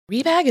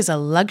Rebag is a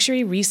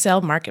luxury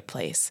resale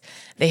marketplace.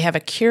 They have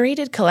a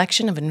curated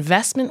collection of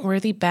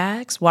investment-worthy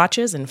bags,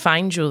 watches, and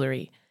fine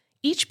jewelry.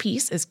 Each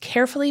piece is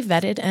carefully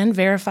vetted and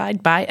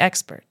verified by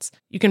experts.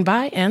 You can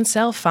buy and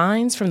sell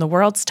finds from the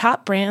world's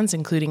top brands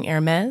including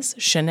Hermes,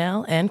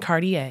 Chanel, and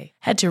Cartier.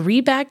 Head to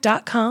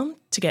Rebag.com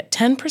to get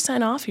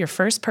 10% off your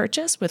first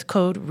purchase with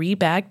code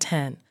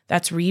REBAG10.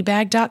 That's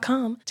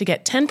Rebag.com to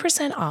get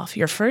 10% off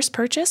your first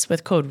purchase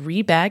with code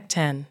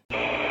REBAG10.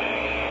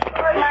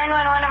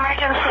 911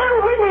 emergency.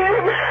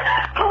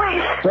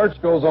 Police.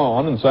 Search goes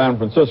on in San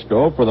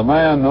Francisco for the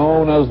man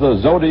known as the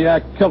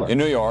Zodiac Killer. In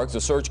New York, the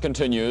search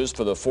continues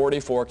for the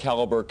 .44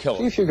 caliber killer.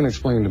 See if you can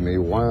explain to me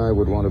why I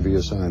would want to be a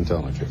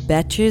Scientologist.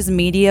 Betches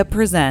Media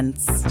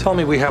presents Tell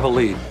me we have a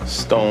lead.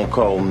 Stone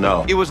Cold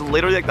no. It was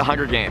literally like the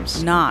Hunger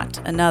Games. Not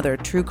another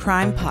true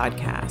crime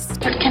podcast.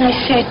 What can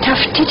I say? Tough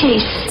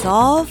titties. It's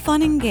all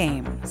fun and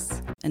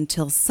games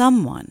until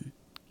someone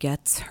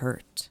gets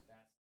hurt.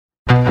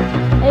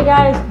 Hey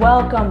guys,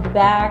 welcome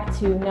back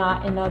to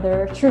Not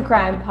Another True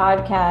Crime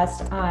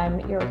Podcast. I'm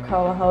your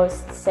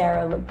co-host,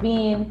 Sarah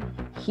Levine,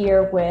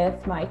 here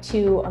with my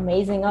two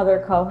amazing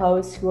other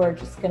co-hosts who are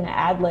just going to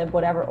ad-lib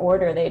whatever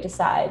order they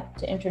decide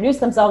to introduce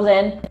themselves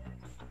in.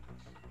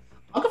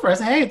 I'll go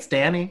first. Hey, it's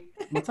Danny.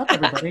 What's up,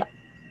 everybody?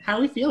 How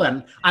are we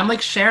feeling? I'm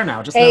like Cher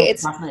now, just hey, no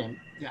it's last name.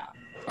 Yeah.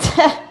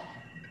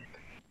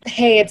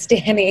 Hey, it's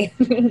Danny.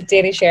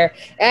 Danny Cher.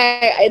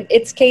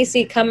 It's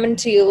Casey coming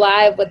to you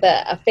live with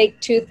a fake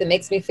tooth that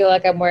makes me feel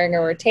like I'm wearing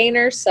a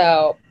retainer.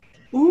 So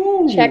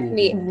check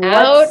me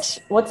out.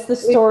 What's the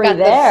story We've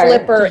got there? The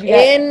flipper Did you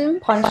get in.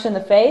 Punched in the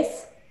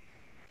face?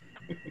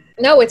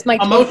 No, it's my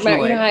tooth.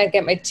 Emotionally. You know how I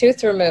get my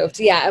tooth removed?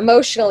 Yeah,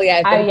 emotionally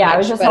I've been I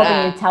was punched, just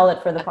hoping you'd tell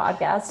it for the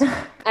podcast.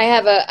 I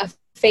have a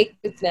fake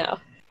tooth now.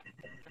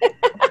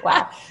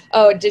 Wow.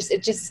 Oh,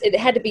 it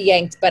had to be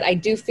yanked, but I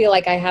do feel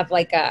like I have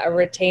like a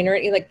retainer.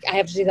 Like I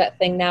have to do that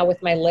thing now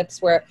with my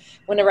lips where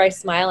whenever I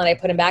smile and I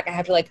put them back, I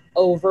have to like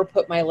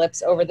put my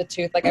lips over the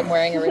tooth like I'm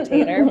wearing a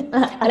retainer.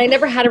 And I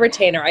never had a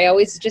retainer. I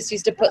always just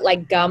used to put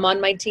like gum on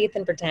my teeth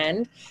and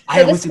pretend.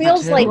 So this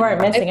feels like You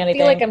weren't missing I anything.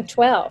 feel like I'm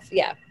 12.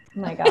 Yeah. Oh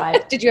my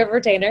God. Did you have a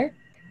retainer?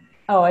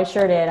 Oh, I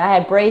sure did. I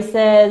had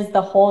braces,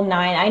 the whole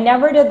nine. I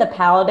never did the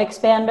palate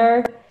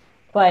expander,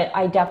 but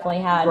I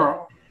definitely had.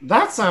 Girl,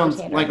 that sounds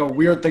retainer. like a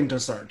weird thing to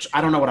search.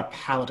 I don't know what a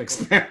palate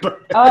expander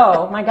is.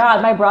 Oh my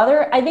God. My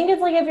brother, I think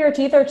it's like if your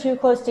teeth are too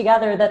close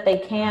together that they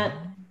can't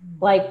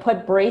like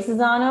put braces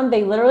on them.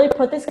 They literally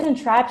put this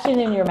contraption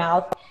in your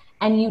mouth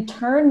and you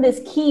turn this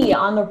key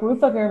on the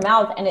roof of your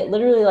mouth and it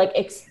literally like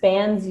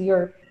expands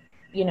your,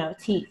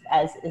 teeth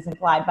as is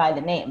implied by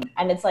the name.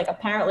 And it's like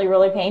apparently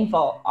really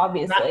painful,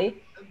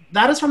 obviously.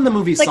 That is from the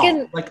movie Like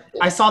Saw.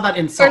 I saw that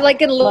in Saw. Or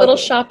like in Little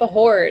Loki. Shop of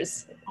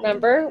Horrors.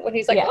 Remember when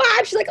he's like, Yeah.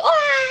 ah, she's like,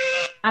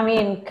 ah. I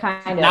mean,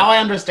 kind of. Now I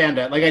understand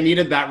it. Like I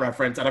needed that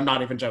reference and I'm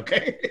not even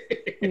joking.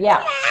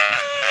 Yeah.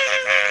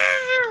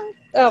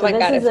 Oh So my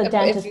God. this is a if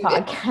dentist you-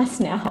 podcast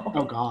now.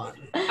 Oh God.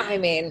 I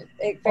mean,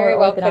 it very Or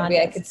well could be.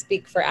 I orthodontist. could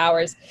speak for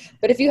hours.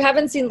 But if you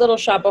haven't seen Little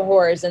Shop of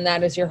Horrors, then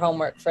that is your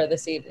homework for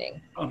this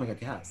evening. Oh my God,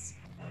 yes.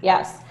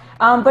 Yes.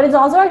 But it's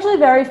also actually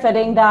very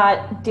fitting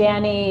that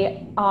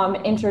Danny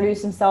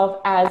introduced himself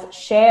as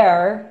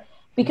Cher,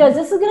 because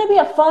this is going to be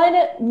a fun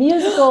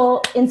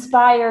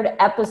musical-inspired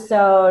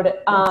episode.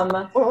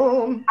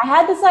 I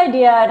had this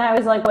idea, and I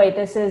was like, wait,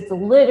 this is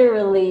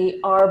literally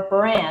our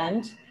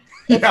brand.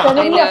 It's Yeah. going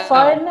to I be know. a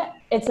fun,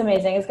 it's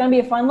amazing. It's going to be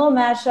a fun little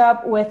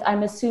mashup with,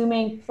 I'm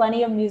assuming,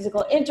 plenty of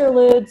musical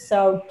interludes,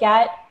 so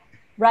get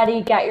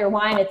ready, get your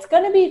wine. It's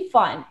going to be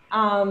fun.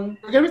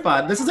 It's gonna be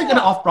fun. This is like an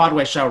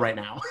off-Broadway show right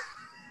now.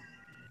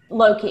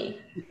 Low-key.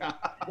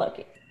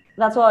 Low-key.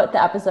 That's what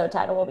the episode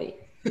title will be.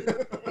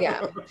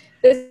 Yeah.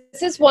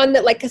 This is one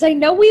that, like, because I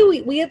know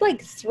we had,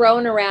 like,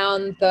 thrown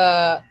around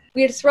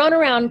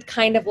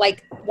kind of,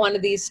 like, one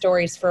of these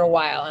stories for a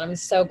while, and I'm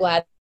so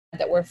glad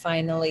that we're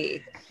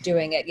finally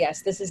doing it.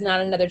 Yes, this is not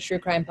another true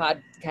crime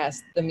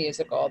podcast, the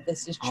musical.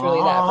 This is truly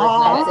that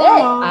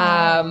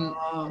version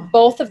of it.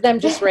 Both of them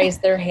just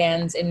raised their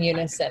hands in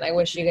unison. I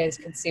wish you guys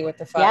could see what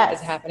the fuck Yes.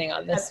 is happening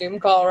on this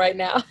Zoom call right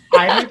now.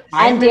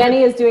 And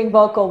Danny is doing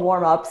vocal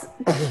warm-ups.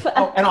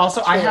 Oh, and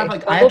also I have to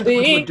go to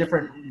Bumblebee. a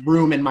different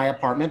room in my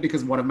apartment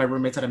because one of my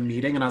roommates had a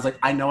meeting and I was like,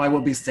 I know I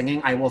will be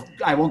singing. I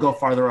will go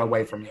farther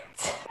away from you.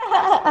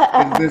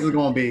 This is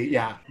going to be,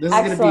 this is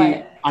going to be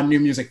Excellent. on New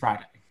Music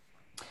Friday.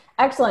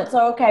 Excellent.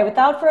 So, okay,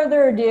 without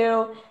further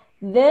ado,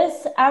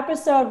 this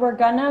episode, we're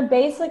going to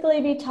basically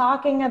be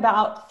talking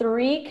about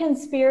 3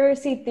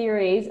 conspiracy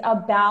theories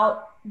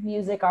about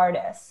music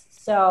artists.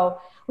 So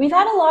we've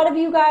had a lot of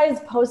you guys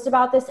post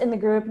about this in the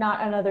group,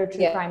 Not Another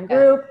True Crime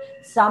group.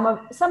 Some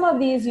of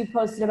these you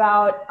posted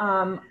about,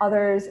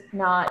 others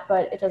not,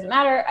 but it doesn't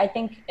matter. I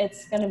think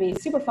it's going to be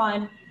super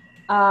fun.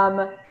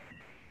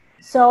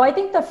 So I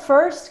think the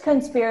first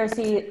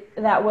conspiracy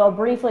that we'll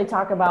briefly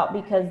talk about,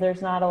 because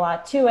there's not a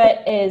lot to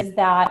it, is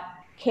that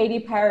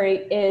Katy Perry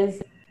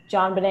is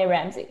John Benet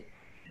Ramsey.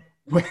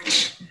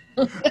 Which,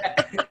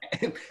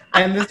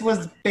 and this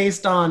was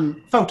based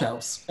on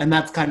photos, and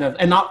that's kind of,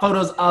 and not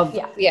photos of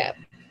Yeah.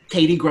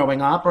 Katie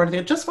growing up or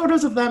anything. Just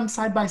photos of them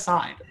side by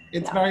side.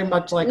 It's very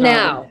much like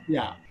now.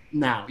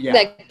 Now, yeah.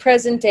 Like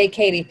present day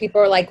Katie, people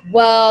are like,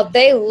 well,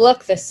 they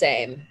look the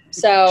same.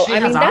 So, She I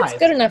mean, has that's eyes.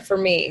 good enough for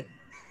me.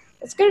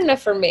 It's good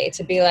enough for me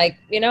to be like,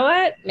 you know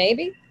what?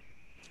 Maybe.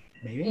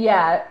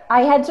 Yeah,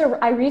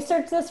 I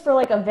researched this for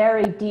like a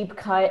very deep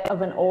cut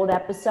of an old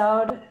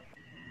episode.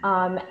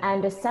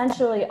 And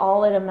essentially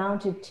all it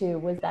amounted to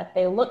was that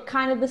they look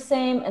kind of the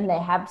same and they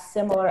have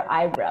similar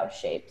eyebrow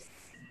shapes.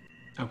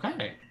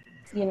 Okay.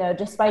 You know,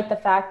 despite the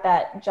fact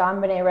that John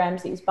Benet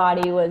Ramsey's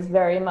body was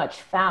very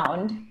much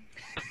found.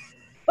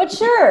 But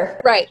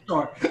sure. Right.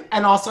 Sure.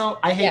 And also,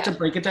 I hate to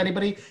break it to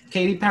anybody,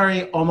 Katy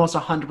Perry almost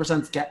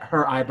 100% get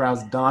her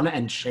eyebrows done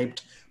and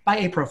shaped by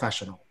a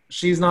professional.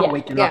 She's not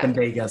waking up in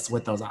Vegas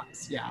with those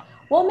eyes. Yeah.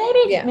 Well,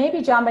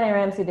 maybe John Benet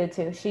Ramsey did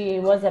too. She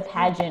was a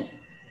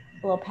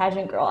little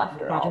pageant girl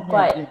after all.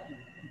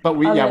 But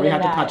we had to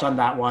that. touch on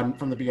that one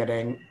from the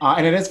beginning.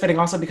 And it is fitting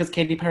also because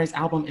Katy Perry's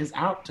album is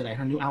out today.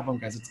 Her new album,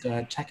 guys, it's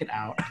good. Check it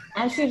out.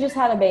 And she just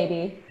had a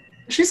baby.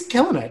 She's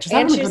killing it. She's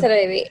had a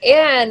baby.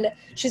 And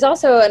she's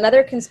also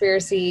another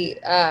conspiracy.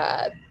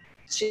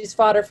 She's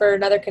fodder for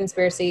another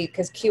conspiracy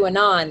because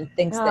QAnon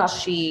thinks that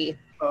she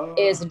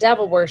is a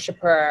devil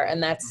worshiper.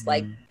 And that's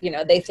like, you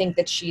know, they think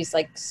that she's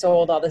like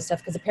sold all this stuff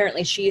because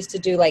apparently she used to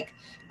do like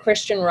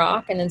Christian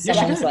rock. And then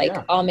someone's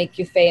I'll make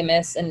you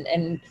famous.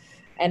 And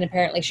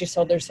apparently she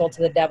sold their soul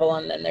to the devil.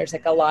 And then there's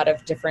like a lot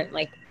of different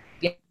like,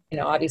 you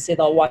know, obviously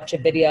they'll watch a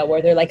video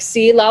where they're like,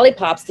 see,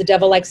 lollipops, the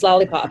devil likes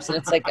lollipops. And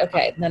it's like,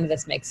 okay, none of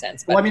this makes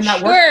sense. But well, I mean,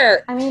 that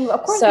works. I mean,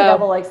 of course the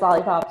devil likes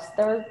lollipops.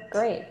 They're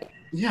great.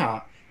 Yeah.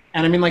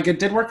 And I mean, like, it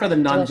did work for the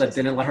nuns that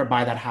didn't let her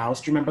buy that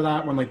house. Do you remember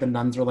that? When, like, the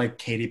nuns were like,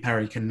 Katy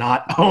Perry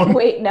cannot own.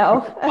 Wait,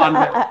 no.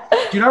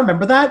 Do you not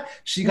remember that?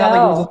 She got,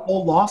 like, it was a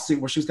whole lawsuit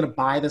where she was going to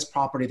buy this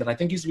property that I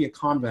think used to be a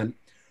convent.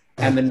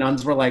 And the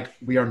nuns were like,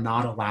 we are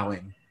not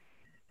allowing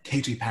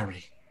Katy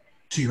Perry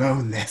to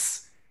own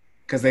this.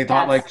 Because they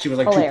thought, like, she was,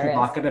 like, too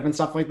provocative and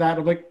stuff like that.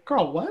 I'm like,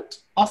 girl, what?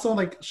 Also,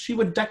 like, she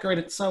would decorate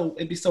it so,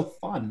 it'd be so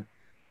fun.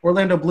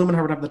 Orlando Bloom and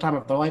her would have the time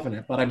of their life in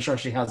it. But I'm sure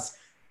she has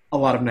a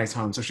lot of nice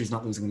homes, so she's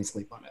not losing any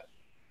sleep on it.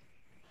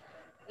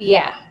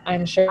 Yeah,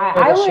 I'm sure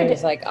she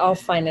was like, I'll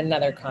find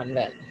another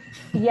convent.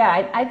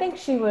 Yeah, I think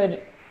she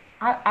would.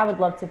 I would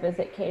love to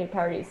visit Katy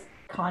Perry's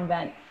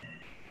convent.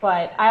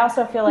 But I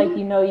also feel like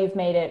you've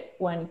made it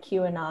when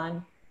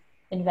QAnon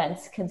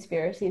invents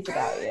conspiracies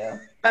about you.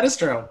 That is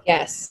true.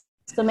 Yes.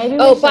 So maybe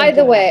by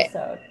the way,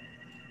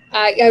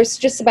 I was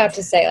just about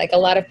to say, like, a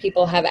lot of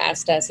people have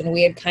asked us, and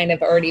we had kind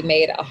of already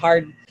made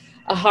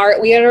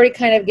we had already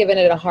kind of given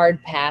it a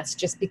hard pass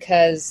just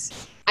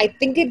because I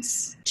think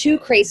it's too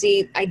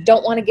crazy. I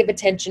don't want to give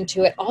attention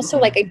to it. Also,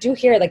 like, I do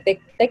hear, like,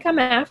 they come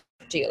after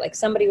you. Like,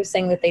 somebody was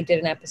saying that they did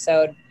an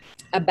episode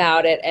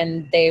about it,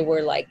 and they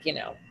were, like, you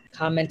know,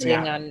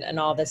 commenting on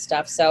all this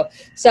stuff. So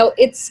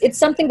it's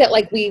something that,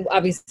 like, we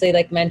obviously,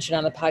 like, mentioned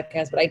on the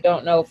podcast, but I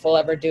don't know if we'll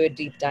ever do a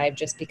deep dive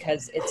just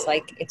because it's,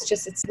 like,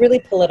 it's really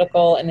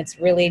political, and it's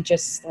really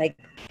just, like,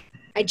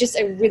 I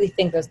really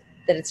think that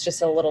it's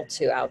just a little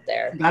too out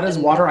there. That is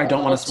water I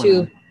don't want to swim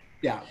in.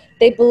 Yeah.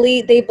 They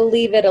believe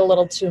it a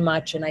little too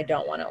much, and I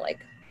don't want to, like.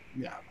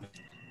 Yeah.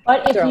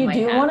 But if you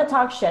do want to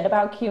talk shit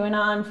about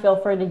QAnon,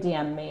 feel free to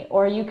DM me,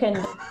 or you can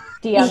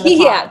DM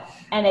the pod,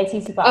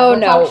 NATC pod. Oh,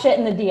 no. Talk shit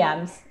in the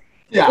DMs.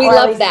 Yeah. We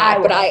love that,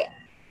 but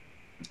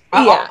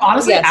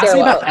honestly, ask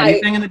me about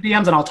anything in the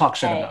DMs, and I'll talk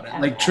shit about it.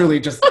 Like, truly,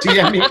 just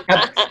DM me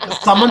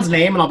someone's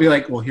name, and I'll be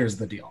like, well, here's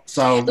the deal.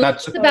 So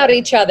that's about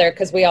each other,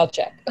 because we all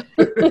check.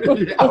 All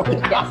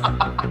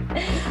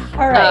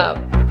right.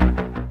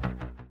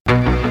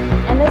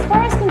 And as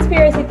far as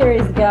conspiracy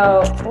theories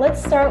go,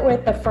 let's start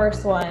with the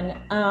first one,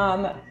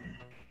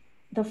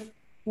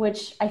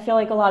 which I feel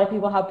like a lot of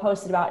people have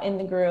posted about in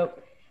the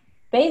group.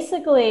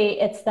 Basically,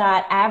 it's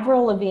that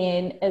Avril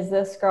Lavigne is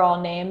this girl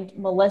named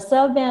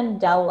Melissa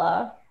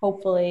Vandella,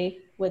 hopefully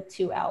with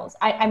 2 L's.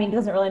 I mean, it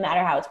doesn't really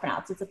matter how it's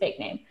pronounced. It's a fake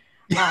name.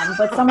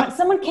 But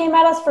someone came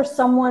at us for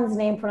someone's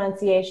name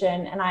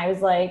pronunciation, and I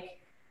was like,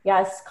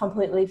 yes,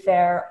 completely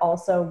fair.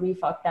 Also, we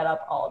fuck that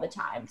up all the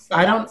time. So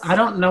I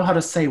don't know how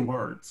to say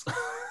words.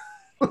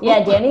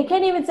 Yeah, Danny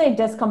can't even say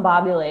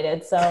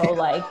discombobulated. So,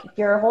 like,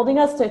 you're holding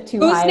us to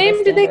too high. Whose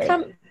name did they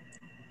come?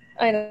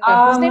 I don't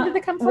know. Whose name did they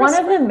come first? One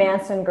of the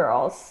Manson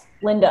girls,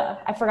 Linda.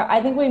 I forgot.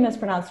 I think we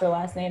mispronounced her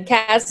last name.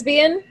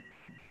 Caspian?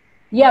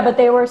 Yeah, but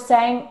they were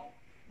saying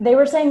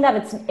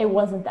that it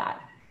wasn't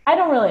that. I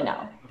don't really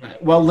know. Okay.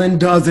 Well,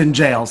 Linda's in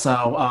jail,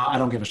 so I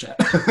don't give a shit.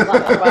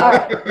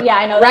 Yeah,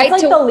 I know. That's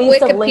like the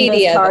least of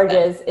Linda's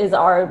charges is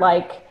our,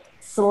 like,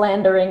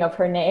 slandering of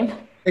her name.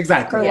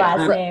 Exactly. Her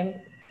last name.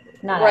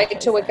 Not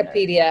right to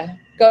Wikipedia.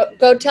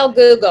 Go tell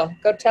Google.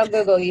 Go tell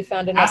Google you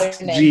found another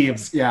Ask name.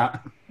 Jeeves, yeah.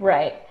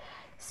 Right.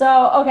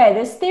 So, okay,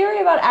 this theory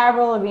about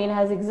Avril Lavigne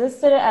has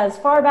existed as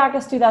far back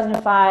as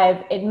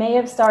 2005. It may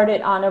have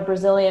started on a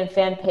Brazilian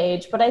fan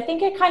page, but I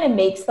think it kind of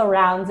makes the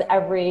rounds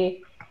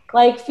every,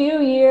 like,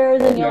 few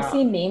years, and you'll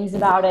see memes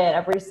about it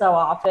every so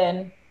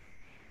often.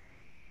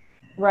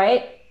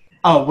 Right?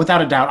 Oh,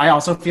 without a doubt. I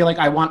also feel like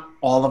I want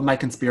all of my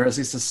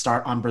conspiracies to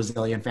start on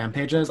Brazilian fan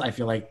pages. I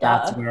feel like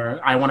that's where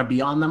I want to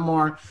be on them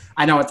more.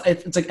 I know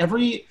it's like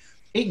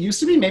it used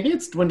to be, maybe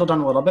it's dwindled down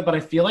a little bit, but I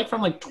feel like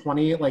from like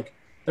 20, like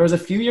there was a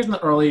few years in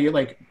the early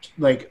like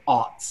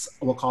aughts,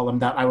 we'll call them,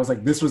 that I was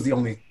like, this was the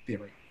only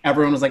theory.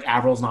 Everyone was like,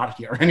 Avril's not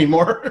here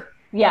anymore.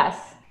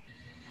 Yes.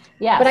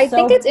 Yeah. But I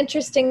think it's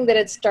interesting that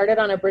it started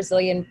on a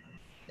Brazilian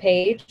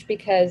page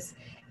because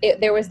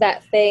there was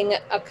that thing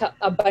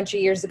a bunch of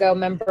years ago.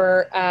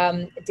 Remember,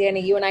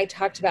 Danny, you and I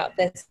talked about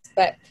this,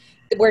 but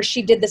where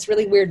she did this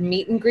really weird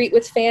meet and greet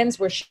with fans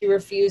where she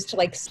refused to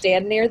like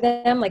stand near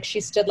them. Like she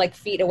stood like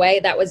feet away.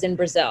 That was in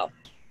Brazil.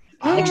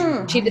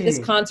 She did this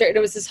concert and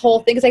it was this whole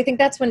thing. Cause I think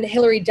that's when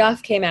Hillary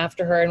Duff came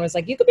after her and was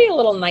like, you could be a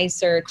little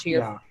nicer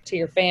to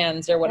your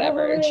fans or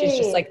whatever. And she's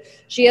just like,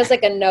 she has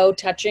like a no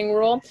touching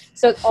rule.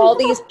 So all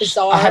these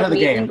bizarre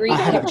meet and greet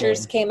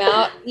pictures came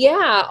out.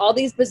 Yeah. All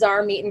these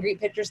bizarre meet and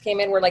greet pictures came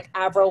in where like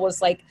Avril was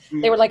like,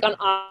 they were like on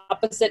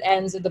opposite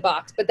ends of the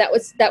box, but that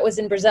was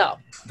in Brazil.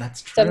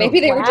 That's true. So maybe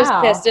they were just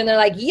pissed and they're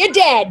like, you're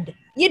dead.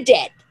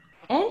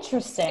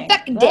 Interesting.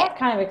 Fucking that dead.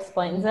 kind of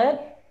explains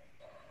it.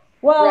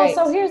 Well,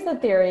 so here's the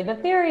theory. The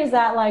theory is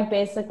that, like,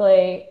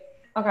 basically,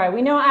 okay,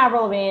 we know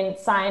Avril Lavigne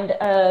signed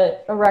a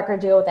record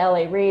deal with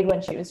L.A. Reid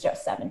when she was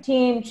just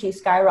 17. She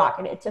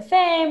skyrocketed to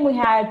fame. We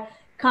had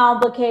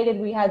Complicated.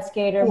 We had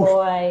Skater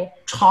Boy.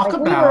 Talk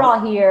about... We were all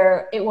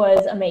here. It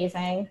was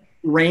amazing.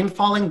 Rain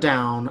falling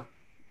down,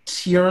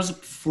 tears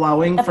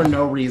flowing for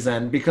no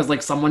reason because,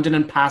 like, someone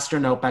didn't pass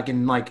your note back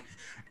in, like,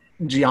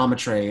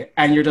 geometry.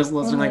 And you're just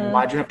listening, like,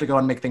 why'd you have to go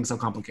and make things so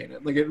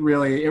complicated? Like, it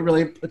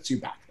really puts you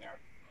back.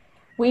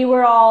 We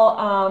were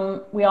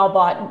all, we all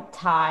bought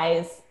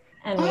ties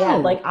and we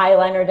had like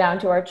eyeliner down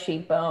to our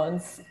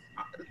cheekbones.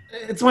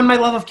 It's when my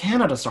love of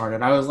Canada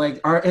started. I was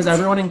like, is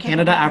everyone in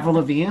Canada Avril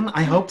Lavigne?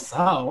 I hope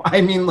so.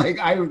 I mean, like,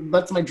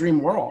 that's my dream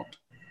world.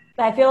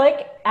 I feel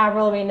like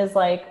Avril Lavigne is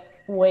like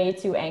way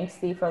too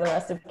angsty for the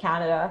rest of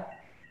Canada.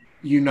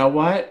 You know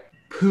what?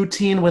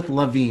 Poutine with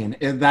Lavigne.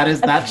 That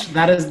is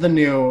the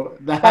new.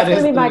 That's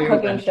gonna be my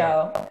cooking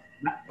show.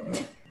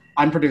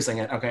 I'm producing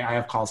it. Okay, I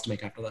have calls to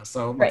make after this,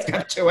 so let's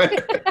get to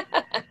it.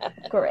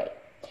 Great.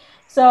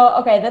 So,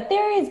 okay, the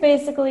theory is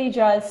basically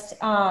just,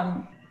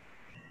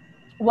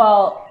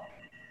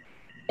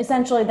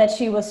 essentially that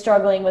she was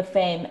struggling with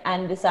fame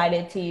and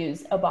decided to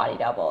use a body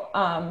double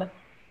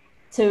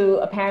to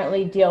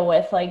apparently deal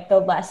with like the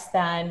less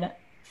than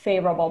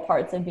favorable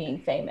parts of being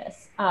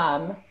famous.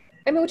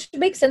 I mean, which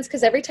makes sense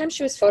because every time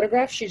she was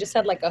photographed, she just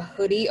had like a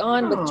hoodie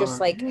on with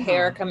just like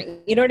hair coming.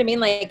 You know what I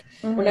mean? Like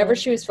whenever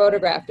she was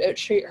photographed,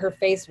 her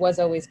face was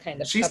always kind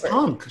of She's covered.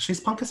 punk. She's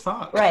punk as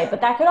fuck. Right,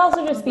 but that could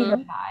also just be her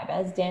vibe,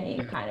 as Danny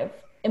kind of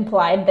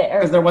implied there.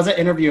 Because there was an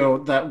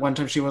interview that one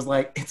time she was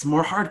like, it's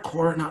more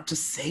hardcore not to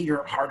say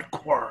you're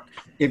hardcore.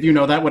 If you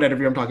know that, what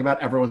interview I'm talking about,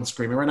 everyone's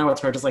screaming right now.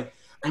 It's her just like,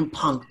 I'm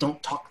punk,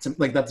 don't talk to me.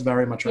 Like, that's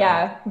very much her.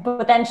 Yeah,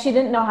 but then she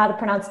didn't know how to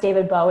pronounce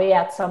David Bowie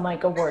at some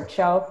like award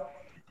show.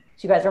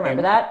 Do you guys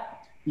remember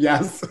that?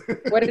 Yes.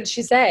 What did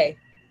she say?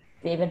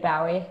 David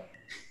Bowie.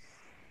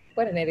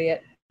 What an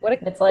idiot. What a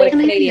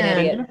Canadian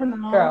idiot.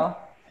 Girl.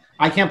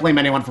 I can't blame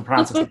anyone for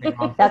pronouncing something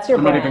wrong. That's your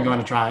I'm brand. not even going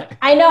to try.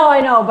 I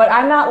know, but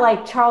I'm not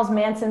like Charles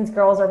Manson's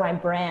Girls Are My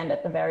Brand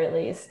at the very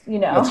least, you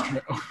know? That's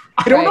true.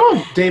 I don't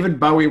know if David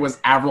Bowie was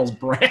Avril's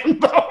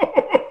brand,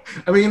 though.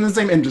 I mean, in the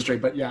same industry,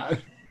 but yeah.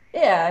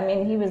 Yeah, I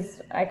mean, he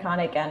was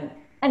iconic. And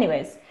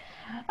anyways.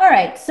 All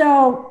right,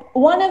 so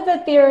one of the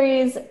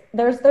theories,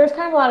 there's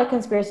kind of a lot of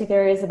conspiracy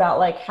theories about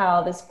like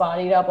how this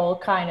body double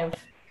kind of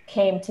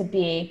came to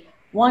be.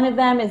 One of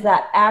them is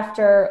that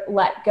after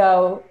Let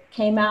Go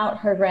came out,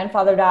 her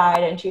grandfather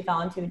died and she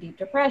fell into a deep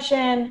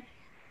depression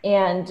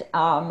and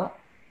died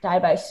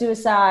by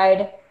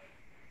suicide.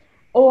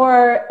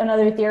 Or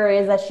another theory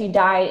is that she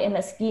died in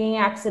a skiing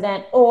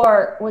accident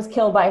or was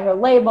killed by her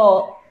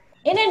label.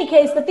 In any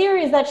case, the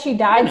theory is that she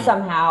died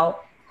somehow.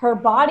 Her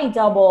body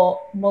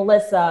double,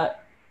 Melissa,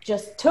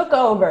 just took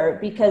over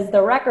because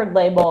the record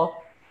label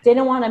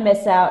didn't want to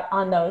miss out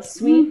on those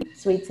sweet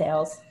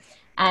sales.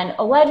 And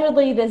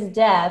allegedly this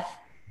death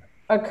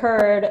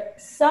occurred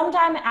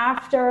sometime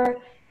after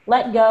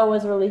Let Go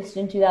was released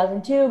in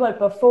 2002, but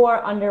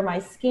before Under My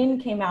Skin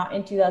came out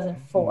in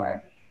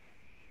 2004.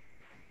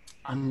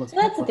 So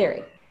that's the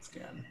theory.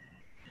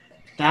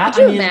 Could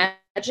you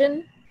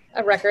imagine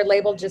a record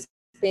label just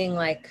being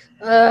like,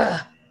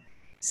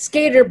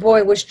 Skater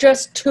Boy was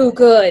just too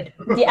good.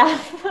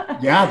 Yeah.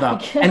 Yeah,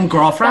 and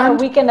Girlfriend.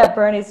 Weekend at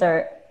Bernie's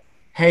shirt.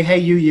 Hey,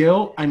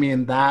 you. I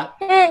mean, that.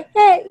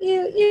 Hey,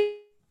 you.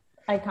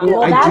 Iconic.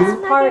 Well,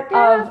 that's part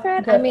of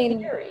the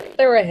theory.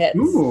 There were hits.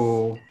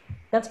 Ooh.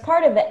 That's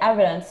part of the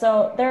evidence.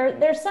 So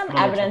there's some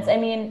evidence. I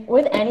mean,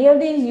 with any of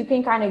these, you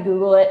can kind of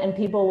Google it and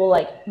people will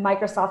like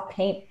Microsoft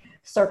Paint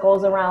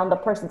circles around the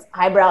person's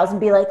eyebrows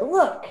and be like,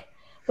 look.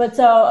 But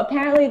so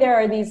apparently there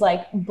are these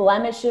like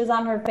blemishes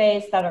on her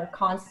face that are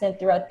constant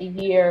throughout the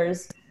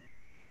years.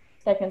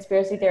 That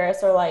conspiracy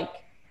theorists are like,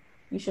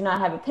 you should not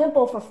have a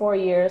pimple for 4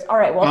 years. All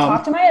right, well,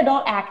 talk to my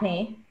adult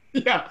acne.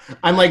 Yeah,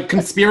 I'm like,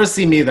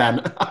 conspiracy me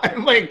then.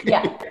 I'm like,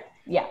 yeah.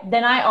 Yeah.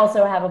 Then I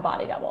also have a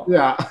body double.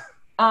 Yeah.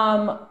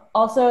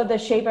 Also, the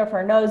shape of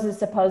her nose is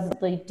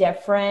supposedly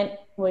different,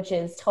 which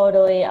is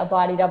totally a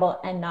body double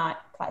and not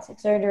plastic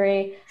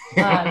surgery.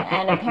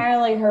 And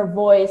apparently her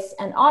voice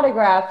and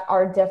autograph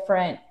are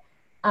different.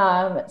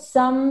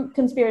 Some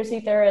conspiracy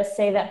theorists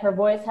say that her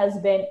voice has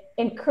been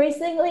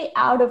increasingly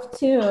out of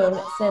tune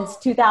since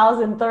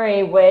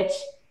 2003, which,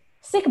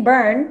 sick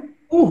burn.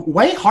 Ooh,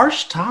 way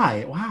harsh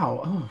tie.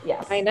 Wow. Oh.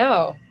 Yes. I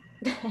know.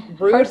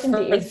 Rude for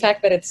the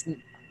fact that it's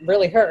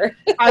really her.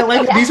 I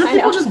like these are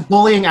people just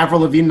bullying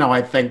Avril Lavigne now,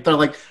 I think. They're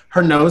like,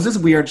 her nose is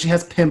weird, she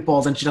has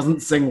pimples, and she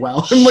doesn't sing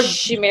well. I'm like,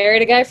 she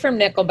married a guy from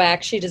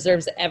Nickelback. She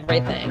deserves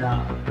everything.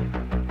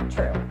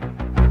 True.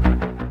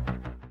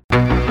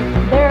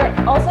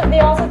 They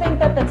also think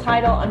that the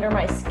title Under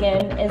My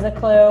Skin is a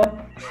clue.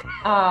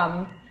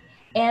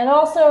 And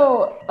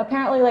also,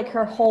 apparently, like,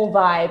 her whole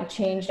vibe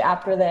changed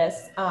after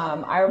this.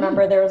 I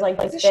remember there was, like,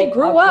 this big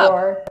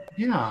uproar.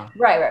 Yeah.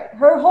 Right.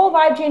 Her whole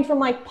vibe changed from,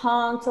 like,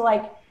 punk to,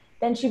 like,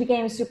 then she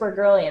became super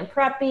girly and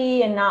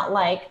preppy and not,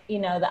 like, you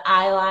know, the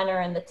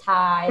eyeliner and the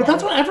tie. But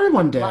that's what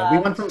everyone did. We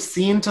went from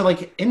scene to,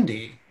 like,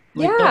 indie.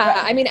 Like,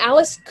 yeah. I mean,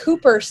 Alice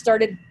Cooper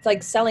started,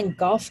 like, selling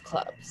golf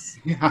clubs.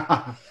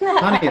 Yeah.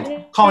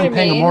 Honey, calling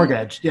paying a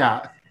mortgage.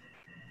 Yeah.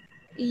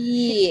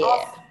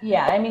 Yeah.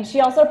 Yeah. I mean, she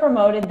also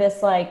promoted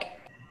this, like,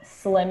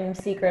 slim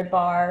secret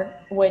bar,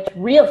 which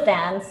real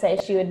fans say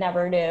she would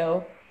never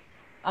do.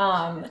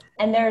 And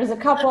there's a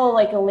couple,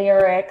 like,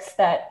 lyrics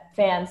that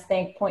fans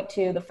think point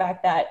to the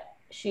fact that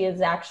she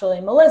is actually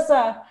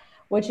Melissa,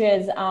 which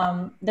is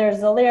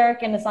there's a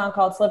lyric in a song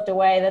called Slipped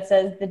Away that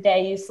says, the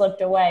day you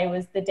slipped away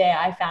was the day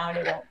I found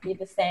it won't be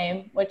the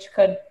same, which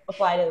could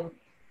apply to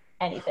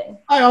anything.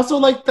 I also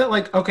like that,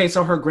 like, okay,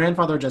 so her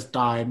grandfather just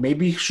died.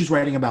 Maybe she's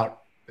writing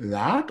about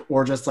that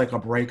or just like a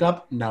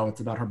breakup. No,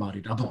 it's about her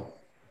body double.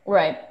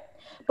 Right.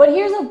 But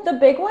here's the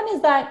big one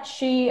is that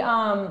she,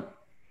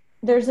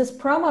 there's this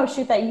promo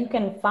shoot that you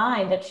can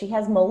find that she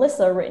has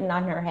Melissa written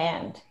on her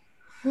hand.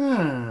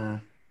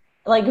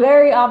 Like,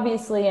 very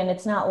obviously, and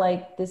it's not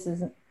like it's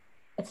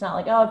not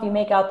like, oh, if you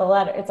make out the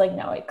letter. It's like,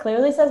 no, it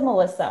clearly says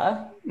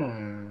Melissa.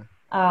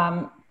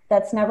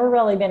 That's never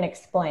really been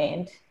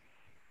explained.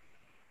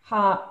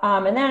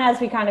 And then, as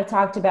we kind of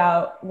talked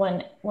about,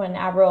 when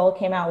Avril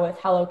came out with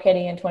Hello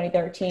Kitty in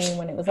 2013,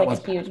 when it was like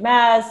a huge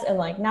mess and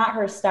like not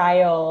her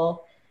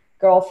style,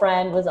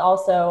 Girlfriend was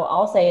also,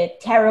 I'll say it,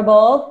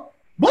 terrible.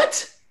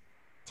 What?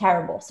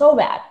 Terrible. So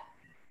bad.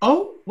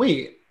 Oh,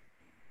 wait.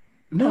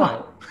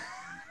 No.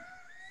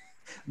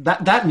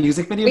 That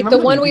music video. Wait, the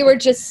one we were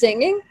just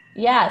singing?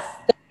 Yes.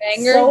 The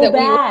banger so that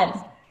bad.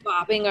 we were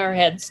bobbing our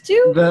heads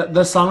to?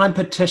 The song I'm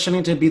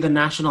petitioning to be the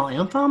national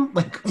anthem?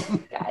 Like,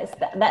 guys,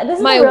 this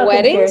is my the real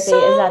wedding conspiracy,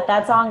 song? is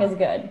that song is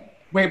good.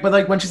 Wait, but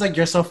like when she's like,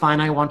 you're so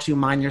fine, I want you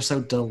mine, you're so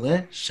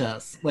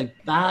delicious. Like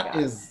that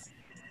is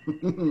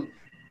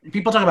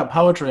people talk about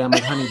poetry. I'm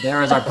like, honey,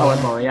 there is our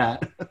poet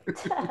laureate.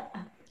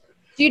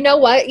 Do you know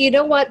what? You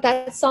know what?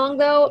 That song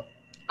though,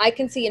 I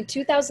can see in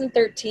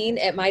 2013,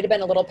 it might have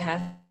been a little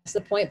past the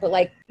point, but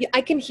like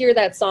I can hear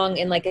that song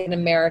in like an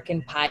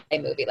American Pie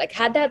movie. Like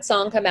had that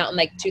song come out in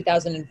like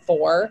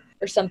 2004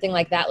 or something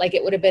like that, like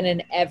it would have been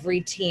in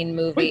every teen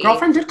movie. Wait,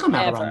 Girlfriend did come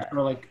out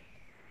around,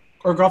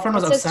 or Girlfriend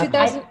was 07.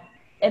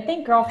 I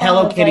think Girlfriend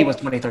Hello was Kitty like, was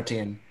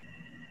 2013.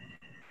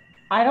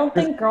 I don't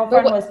think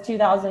Girlfriend was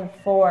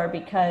 2004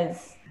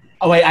 because...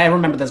 Oh wait, I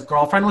remember this.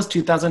 Girlfriend was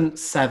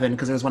 2007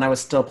 because it was when I was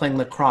still playing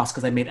lacrosse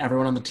because I made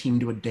everyone on the team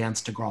do a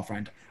dance to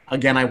Girlfriend.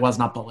 Again, I was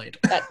not bullied.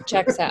 That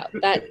checks out.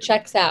 That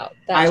checks out.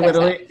 We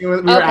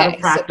were out of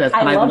practice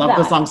and I loved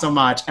the song so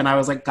much. And I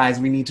was like, guys,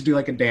 we need to do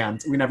like a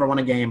dance. We never won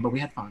a game, but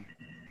we had fun.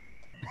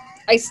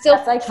 I still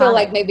feel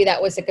like maybe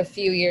that was like a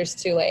few years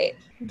too late.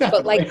 Definitely.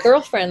 But like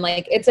Girlfriend,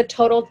 like it's a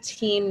total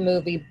teen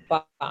movie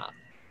bop.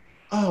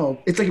 Oh,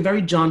 it's like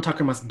very John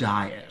Tucker Must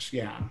Die-ish.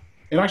 Yeah.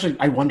 It actually,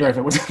 I wonder if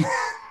it was...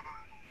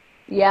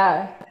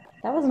 Yeah,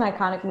 that was an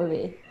iconic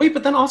movie. Wait,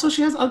 but then also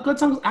she has a good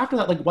songs after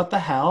that. Like, What the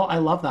Hell? I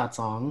love that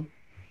song.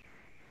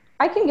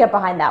 I can get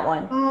behind that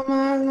one. Oh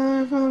my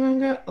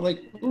life,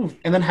 like, oof.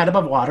 And then Head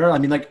Above Water. I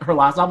mean, like, her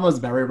last album was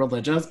very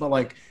religious, but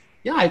like,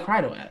 yeah, I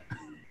cry to it.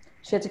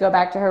 She had to go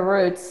back to her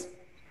roots.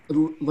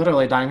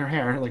 Literally dyeing her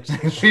hair. Like,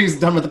 she's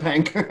done with the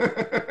pink.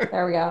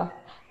 There we go.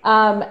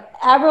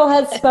 Avril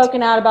has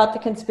spoken out about the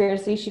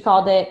conspiracy. She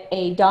called it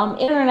a dumb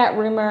internet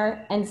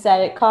rumor and said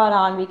it caught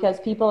on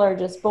because people are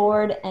just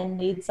bored and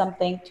need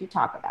something to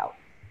talk about.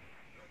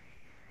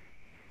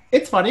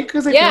 It's funny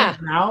because I feel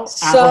like now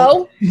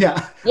so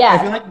yeah. I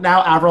feel like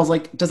now Avril's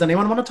like, does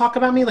anyone want to talk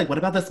about me? Like, what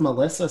about this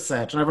Melissa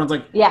sitch? And everyone's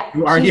like,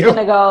 who are you? She's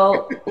gonna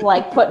go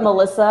like put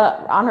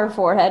Melissa on her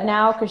forehead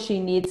now because she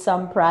needs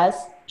some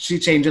press. She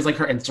changes like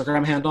her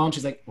Instagram handle and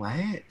she's like, what?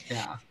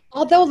 Yeah.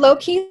 Although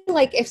low-key,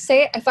 like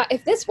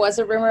if this was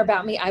a rumor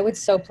about me, I would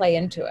so play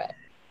into it.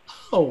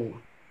 Oh.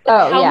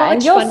 How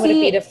much fun would it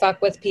be to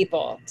fuck with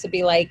people? To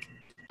be like,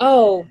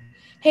 oh,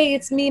 hey,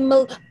 it's me,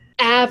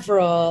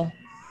 Avril.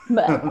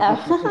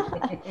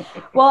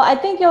 Well, I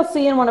think you'll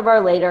see in one of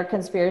our later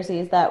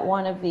conspiracies that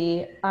one of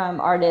the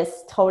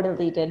artists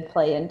totally did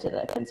play into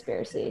the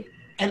conspiracy.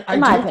 And in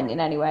my opinion,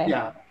 anyway.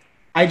 Yeah.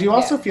 I do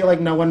also feel like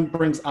no one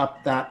brings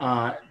up that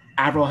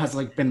Avril has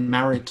like been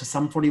married to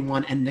Sum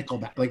 41 and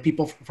Nickelback, like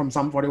people from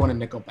Sum 41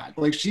 and Nickelback.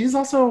 Like she's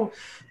also,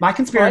 my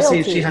conspiracy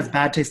is she has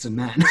bad taste in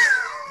men.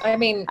 I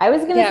mean, I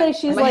was gonna say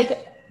she's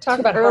like talk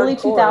about early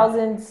hardcore.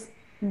 2000s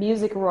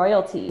music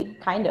royalty,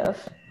 kind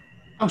of.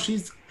 Oh,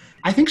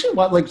 I think she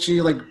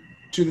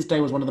to this day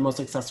was one of the most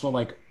successful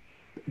like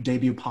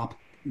debut pop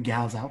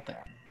gals out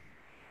there.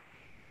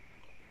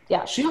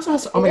 Yeah. She also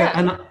has, oh my God,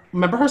 and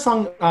remember her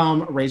song,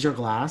 Raise Your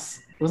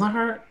Glass? Wasn't that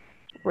her?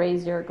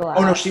 Raise Your Glass.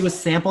 Oh no, she was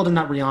sampled in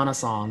that Rihanna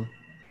song.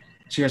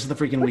 Cheers to the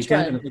freaking Which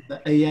weekend. one?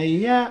 And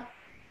yeah.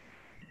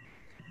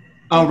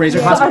 Oh, Raise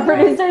Your Glass. Our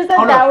producer said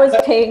that was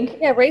Pink.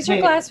 Yeah, Raise Your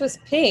Glass was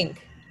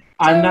Pink.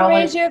 I'm now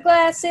raise your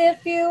glass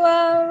if you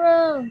are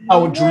wrong.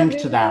 Oh, drink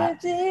to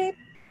that.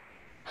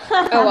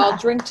 Oh, I'll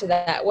drink to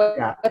that.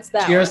 What's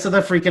that? Cheers to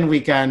the freaking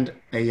weekend.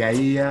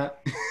 Yeah.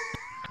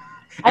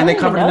 I And they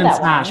didn't covered even it know in that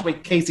Smash. one.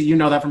 Wait, Casey, you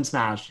know that from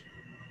Smash.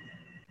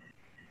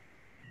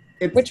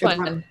 Which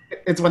one?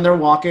 It's when they're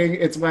walking.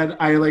 It's when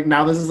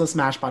now this is a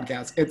Smash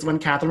podcast. It's when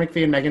Catherine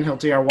McPhee and Megan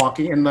Hilty are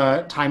walking in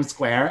the Times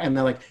Square and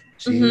they're like,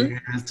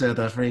 cheers to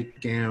the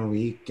freaking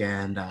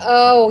weekend.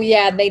 Oh,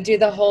 yeah. They do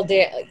the whole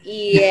day.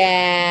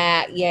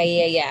 Yeah.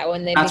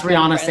 When they That's become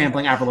Rihanna friends.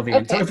 sampling Avril Lavigne.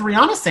 Okay. So if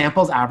Rihanna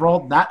samples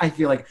Avril, that I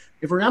feel like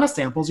if Rihanna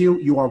samples you,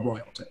 you are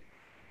royalty.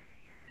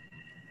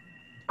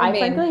 I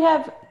frankly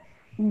have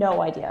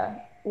no idea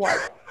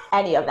what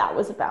any of that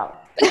was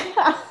about.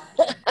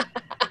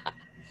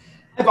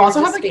 I've also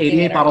had just like speaking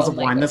 88 in our bottles own of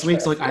wine this language week,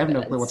 for so a like I have few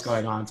no clue minutes. what's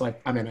going on. So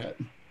I'm in it.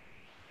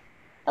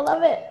 I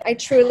love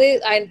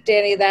it.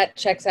 Danny, that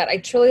checks out. I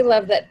truly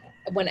love that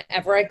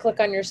whenever I click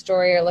on your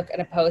story or look at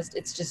a post,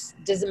 it's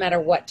just doesn't matter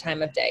what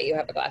time of day you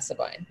have a glass of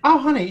wine. Oh,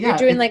 honey, yeah. You're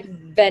doing like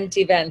vent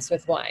events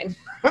with wine.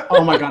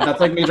 Oh my God,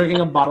 that's like me drinking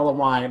a bottle of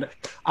wine.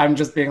 I'm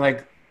just being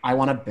like, I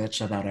want to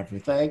bitch about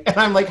everything. And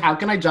I'm like, how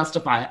can I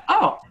justify it?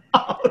 Oh,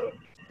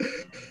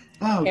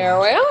 Here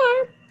we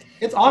are.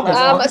 It's August.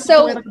 August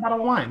so is like a bottle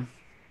of wine.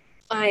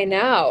 I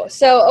know.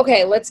 So,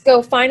 okay, let's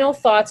go. Final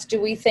thoughts. Do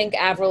we think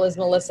Avril is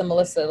Melissa?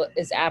 Melissa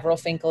is Avril.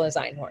 Finkel is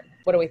Einhorn.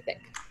 What do we think?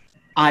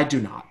 I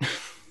do not.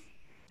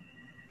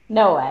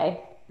 No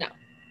way. No.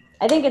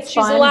 I think it's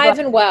She's fun, alive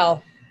but and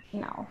well.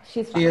 No,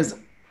 she's fine. She is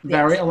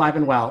very alive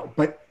and well.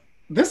 But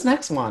this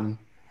next one,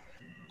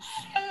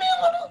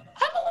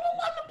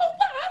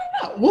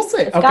 we'll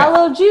see. It's got a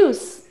little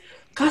juice.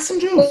 Got some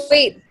juice.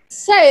 Wait.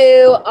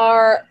 So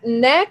our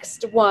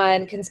next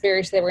one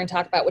conspiracy that we're going to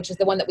talk about, which is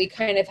the one that we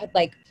kind of had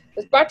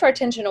was brought to our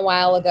attention a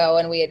while ago,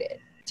 and we had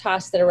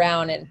tossed it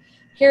around, and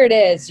here it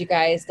is, you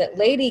guys, that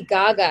Lady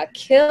Gaga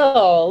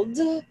killed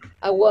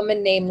a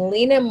woman named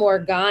Lena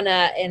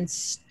Morgana and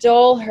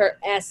stole her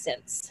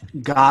essence.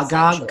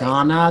 Gaga,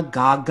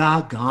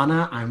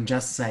 Ghana. I'm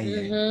just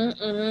saying.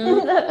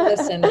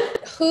 Listen,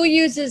 who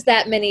uses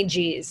that many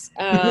G's?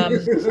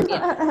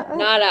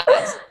 Not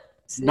us.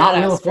 Not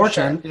Wheel us, of for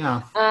Fortune. sure.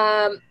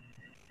 Yeah.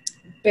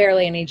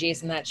 Barely any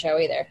G's in that show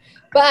either.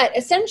 But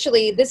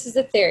essentially, this is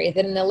the theory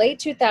that in the late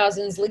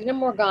 2000s, Lena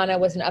Morgana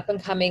was an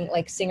up-and-coming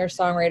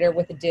singer-songwriter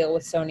with a deal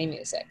with Sony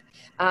Music.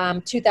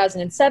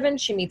 2007,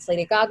 she meets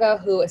Lady Gaga,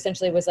 who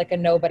essentially was like a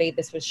nobody.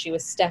 She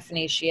was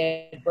Stephanie. She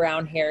had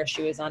brown hair.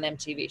 She was on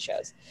MTV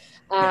shows.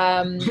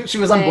 She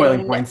was on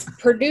Boiling Points.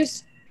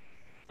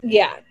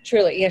 Yeah,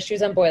 truly. Yeah, she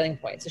was on Boiling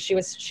Point. So she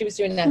was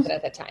doing nothing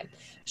at that time.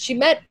 She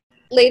met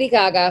Lady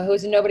Gaga, who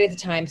was a nobody at the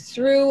time,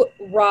 through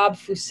Rob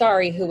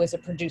Fusari, who was a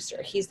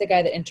producer. He's the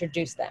guy that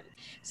introduced them.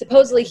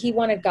 Supposedly, he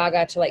wanted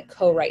Gaga to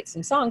co-write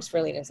some songs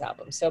for Lena's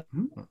album. So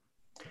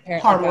apparently,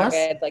 Harmless.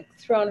 Gaga had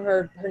thrown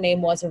her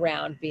name was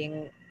around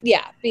being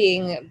a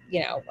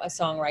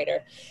songwriter.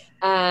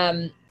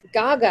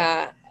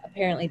 Gaga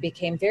apparently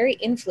became very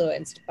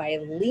influenced by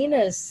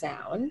Lena's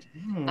sound.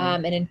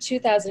 And in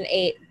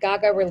 2008,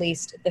 Gaga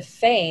released The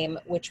Fame,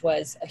 which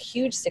was a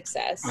huge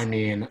success. I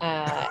mean,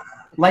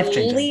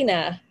 life-changing.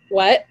 Lena,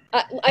 what?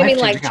 I mean,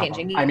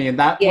 life-changing. I mean,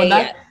 that This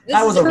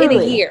was is in a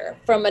really year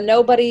from a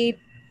nobody.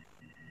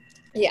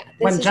 Yeah, this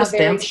when is Just a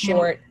very Dance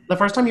short. The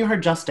first time you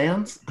heard Just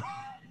Dance,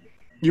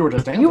 you were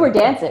just dancing. You were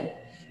dancing.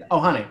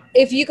 Oh, honey.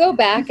 If you go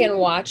back and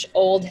watch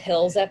old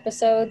Hills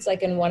episodes,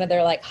 in one of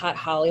their Hot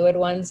Hollywood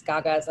ones,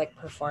 Gaga's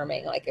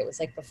performing it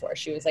was before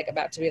she was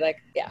about to be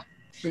yeah.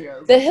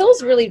 Yes. The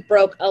Hills really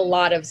broke a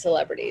lot of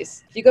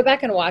celebrities. If you go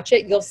back and watch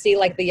it, you'll see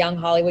the young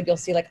Hollywood. You'll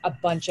see a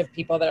bunch of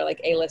people that are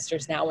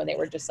A-listers now when they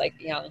were just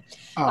young.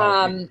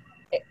 Oh,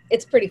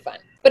 It's pretty fun.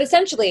 But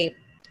essentially,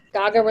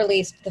 Gaga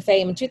released The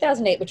Fame in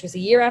 2008, which was a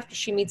year after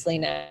she meets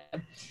Lena.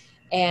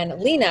 And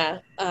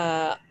Lena,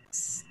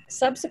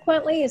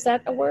 subsequently, is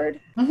that a word?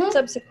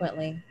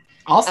 Subsequently.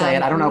 I'll say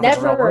it. I don't know if it's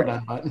a real word,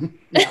 but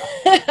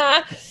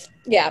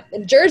yeah,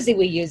 in Jersey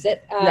we use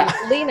it. Yeah.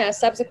 Lena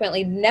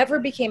subsequently never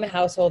became a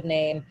household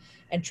name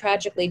and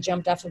tragically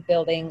jumped off a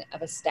building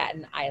of a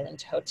Staten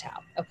Island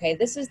hotel. Okay,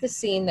 this is the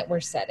scene that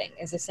we're setting,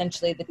 is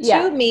essentially the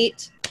two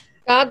meet.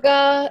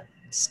 Gaga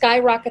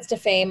skyrockets to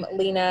fame.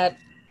 Lena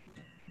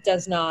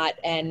does not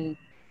and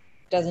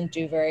doesn't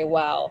do very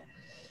well.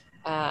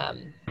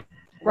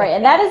 Right,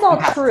 and that is all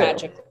true.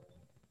 Tragically.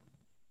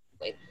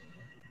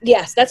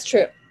 Yes, that's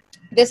true.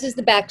 This is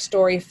the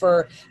backstory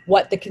for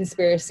what the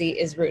conspiracy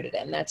is rooted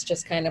in. That's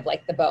just kind of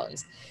like the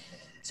bones.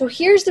 So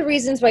here's the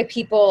reasons why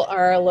people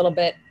are a little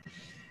bit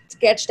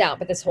sketched out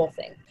with this whole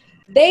thing.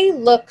 They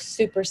look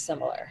super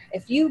similar.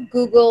 If you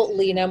Google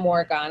Lena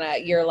Morgana,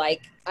 you're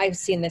like, I've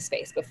seen this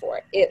face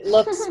before. It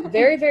looks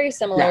very, very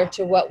similar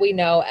to what we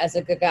know as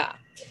a Gaga.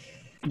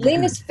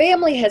 Lena's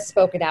family has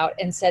spoken out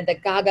and said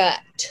that Gaga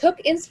took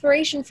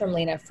inspiration from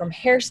Lena, from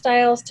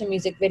hairstyles to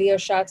music video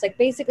shots. Like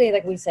basically,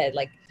 like we said,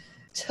 like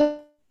took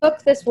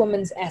this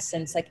woman's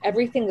essence, like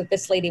everything that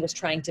this lady was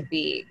trying to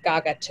be,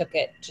 Gaga took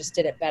it, just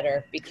did it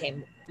better,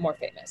 became more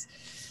famous.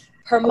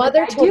 Her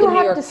mother told the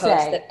New York Post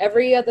that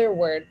every other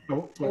word.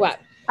 What?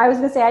 I was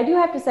gonna say, I do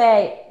have to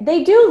say,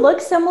 they do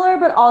look similar,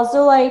 but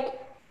also like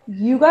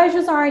you guys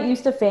just aren't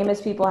used to famous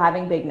people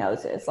having big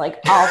noses. Like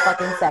I'll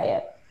fucking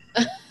say it.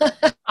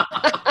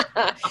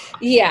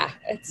 Yeah,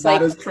 it's that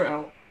like is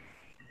true.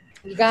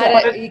 You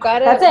gotta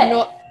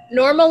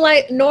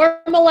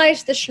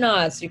normalize the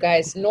schnoz, you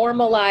guys.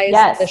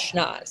 Normalize the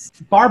schnoz.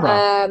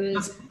 Barbara.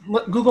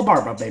 Google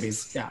Barbara,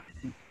 babies. Yeah.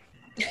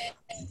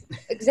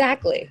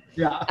 Exactly.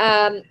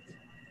 Yeah.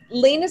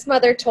 Lena's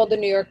mother told the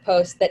New York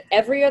Post that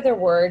every other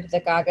word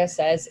that Gaga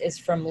says is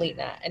from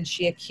Lena, and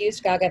she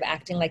accused Gaga of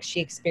acting like she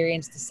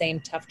experienced the same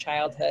tough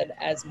childhood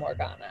as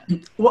Morgana.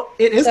 Well,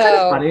 it is kind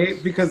of funny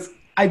because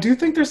I do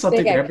think there's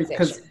something there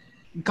because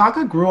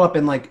Gaga grew up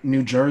in like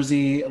New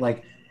Jersey,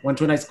 like went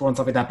to a nice school and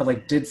stuff like that, but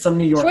like did some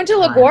New York. She went to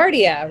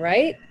LaGuardia,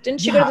 right? Didn't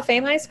she go to the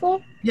Fame High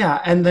School?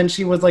 Yeah, and then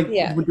she was like,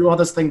 would do all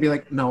this thing, be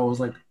like, no, it was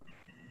like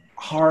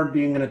hard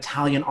being an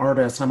Italian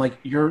artist. And I'm like,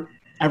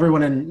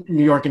 everyone in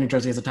New York and New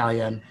Jersey is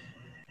Italian.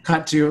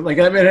 Cut to like,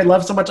 I mean, I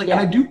love so much like, and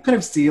I do kind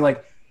of see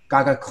like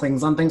Gaga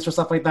clings on things for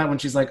stuff like that when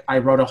she's like, I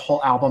wrote a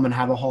whole album and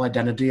have a whole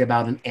identity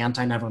about an aunt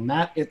I never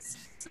met.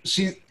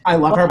 I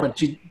love her, but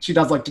she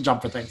does like to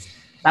jump for things.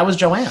 That was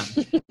Joanne.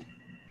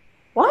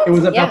 What? It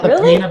was about the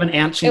pain of an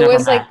aunt she never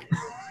met. Like,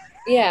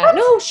 yeah,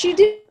 no, she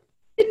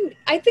didn't.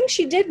 I think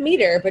she did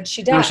meet her, but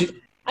she died. No,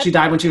 she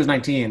died when she was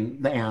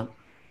 19. The aunt.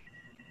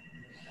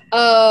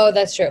 Oh,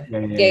 that's true.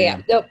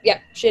 Yeah. Nope.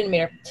 Yeah, she didn't meet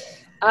her.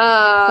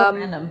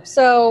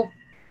 So,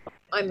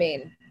 I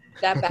mean,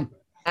 that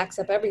backs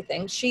up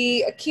everything.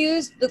 She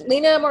accused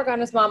Lena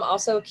Morgana's mom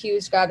also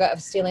accused Gaga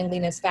of stealing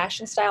Lena's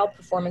fashion style,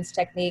 performance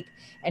technique,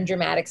 and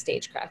dramatic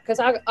stagecraft.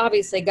 Because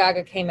obviously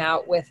Gaga came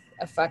out with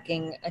a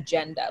fucking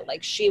agenda.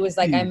 Like she was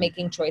like, I'm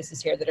making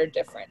choices here that are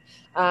different,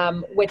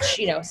 which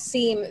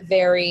seem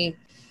very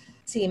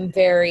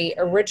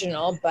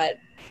original, but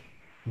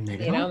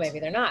maybe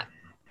they're not.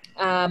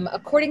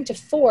 According to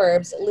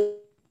Forbes,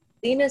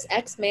 Lena's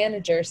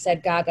ex-manager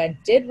said Gaga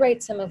did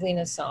write some of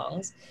Lena's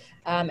songs,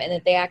 and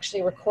that they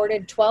actually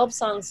recorded 12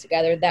 songs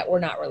together that were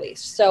not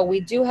released. So we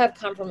do have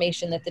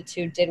confirmation that the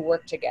two did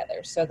work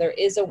together. So there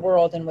is a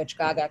world in which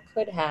Gaga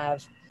could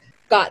have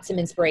got some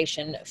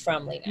inspiration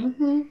from Lena.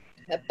 Mm-hmm.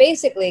 But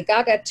basically,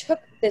 Gaga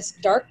took this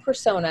dark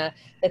persona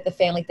that the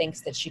family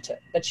thinks that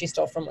she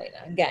stole from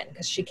Lena. Again,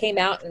 because she came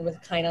out and was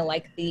kind of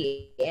like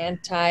the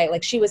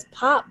like she was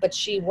pop, but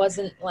she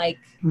wasn't like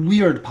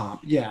weird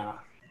pop. Yeah.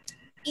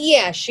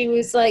 Yeah, she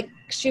was like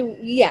she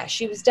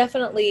was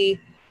definitely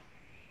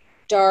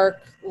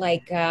dark,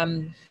 like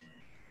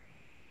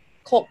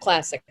cult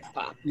classic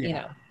pop.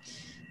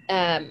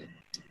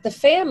 The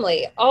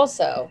family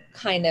also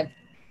kind of,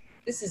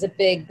 this is a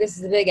big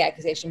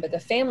accusation, but the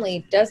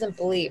family doesn't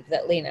believe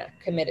that Lena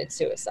committed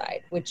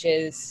suicide, which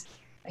is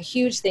a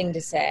huge thing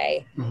to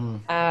say.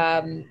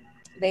 Mm-hmm.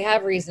 They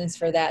have reasons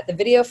for that. The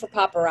video for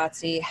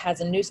Paparazzi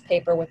has a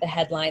newspaper with a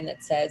headline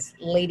that says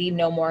 "Lady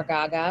No More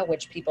Gaga,"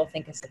 which people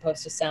think is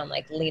supposed to sound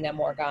like Lena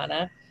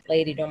Morgana.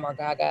 Lady No More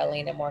Gaga,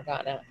 Lena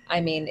Morgana. I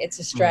mean, it's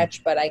a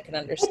stretch, but I can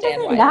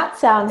understand why that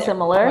sounds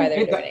similar. Why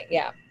they're doing it.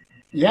 Yeah.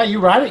 Yeah,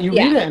 you write it,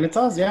 read it, and it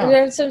does. Yeah.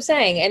 That's what I'm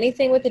saying.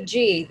 Anything with a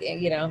G,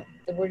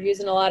 we're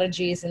using a lot of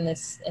G's in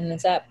this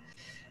app.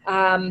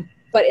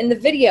 But in the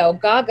video,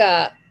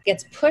 Gaga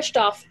gets pushed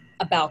off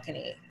a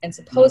balcony, and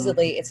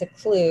supposedly it's a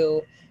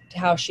clue to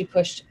how she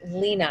pushed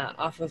Lena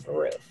off of a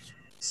roof.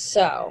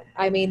 So,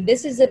 I mean,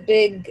 this is a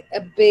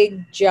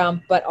big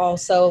jump, but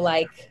also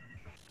like,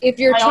 if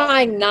you're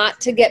trying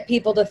not to get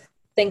people to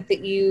think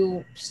that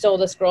you stole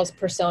this girl's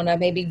persona,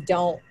 maybe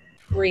don't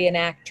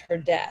reenact her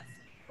death.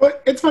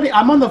 But it's funny.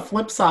 I'm on the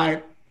flip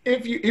side.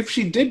 If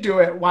she did do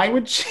it, why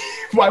would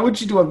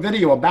she do a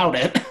video about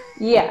it?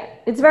 Yeah,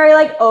 it's very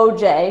like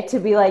OJ to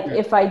be like,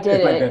 if I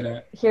did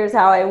it, here's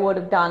how I would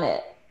have done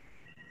it.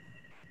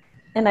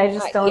 And I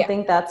just don't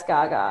think that's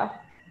Gaga.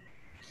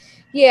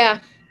 Yeah.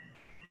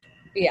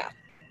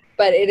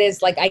 But it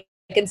is like, I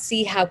can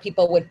see how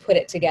people would put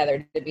it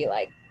together to be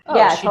like,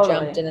 oh, she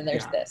jumped and then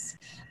there's this.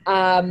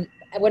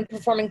 When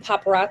performing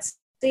Paparazzi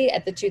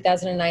at the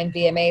 2009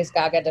 VMAs,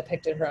 Gaga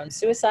depicted her own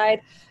suicide.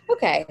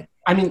 Okay.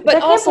 I mean,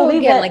 but also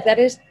again, like that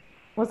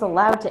was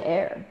allowed to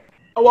air.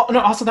 Oh, well,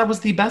 no, also that was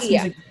the best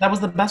music. That was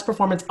the best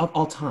performance of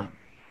all time.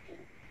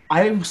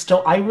 I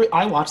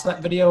watched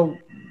that video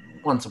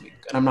once a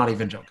week, and I'm not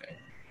even joking.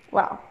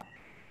 Wow.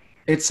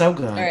 It's so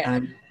good. Right.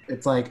 And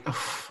it's like, ugh,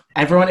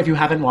 everyone, if you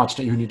haven't watched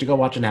it, you need to go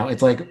watch it now.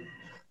 It's like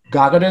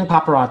Gaga doing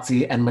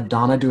Paparazzi and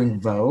Madonna doing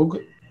Vogue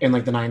in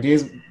like the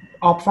 90s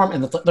all perform,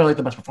 and they're like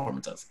the best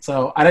performances.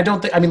 So, and I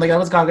don't think, I mean, like that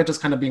was Gaga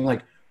just kind of being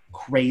like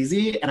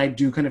crazy. And I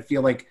do kind of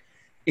feel like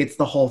it's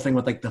the whole thing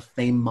with like the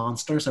fame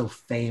monster. So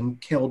fame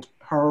killed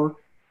her,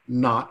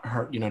 not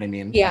her, you know what I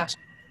mean? Yeah.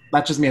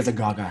 That's just me as a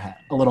Gaga head,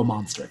 a little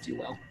monster, if you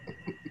will.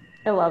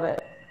 I love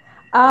it.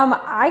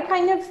 I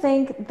kind of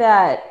think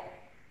that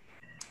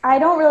I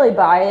don't really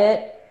buy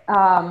it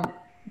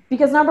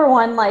because number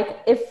one, like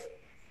if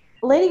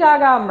Lady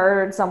Gaga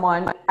murdered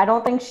someone, I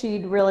don't think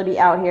she'd really be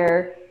out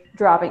here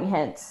dropping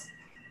hints.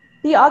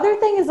 The other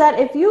thing is that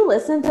if you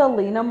listen to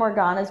Lena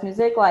Morgana's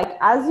music, like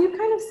as you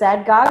kind of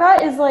said,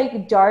 Gaga is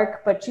like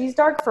dark, but she's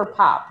dark for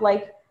pop.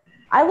 Like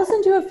I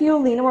listened to a few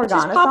Lena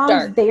Morgana songs.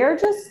 Dark. They are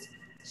just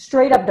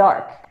straight up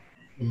dark.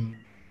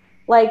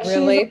 Like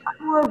really? She's a lot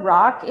more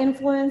rock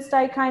influenced,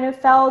 I kind of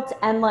felt.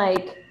 And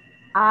like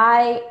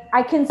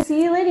I can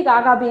see Lady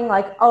Gaga being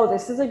like, oh,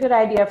 this is a good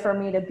idea for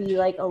me to be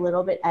like a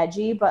little bit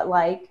edgy, but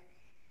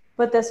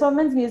this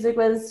woman's music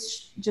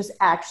was just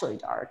actually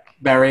dark.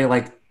 Very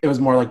like, it was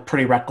more like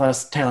Pretty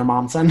Reckless, Taylor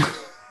Momsen.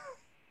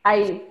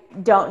 I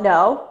don't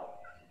know,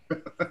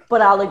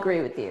 but I'll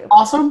agree with you.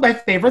 Also, my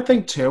favorite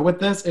thing too with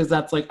this is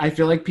that's like, I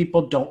feel like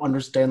people don't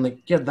understand, like,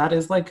 yeah, that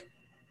is like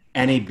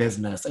any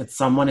business. It's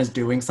someone is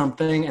doing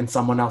something and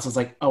someone else is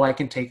like, oh, I'm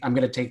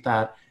going to take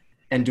that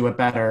and do it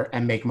better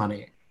and make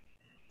money.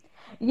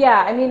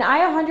 Yeah, I mean, I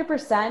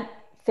 100%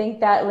 think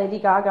that Lady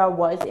Gaga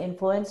was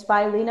influenced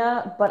by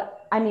Lena,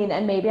 but I mean,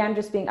 and maybe I'm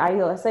just being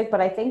idealistic,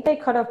 but I think they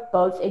could have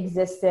both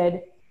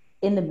existed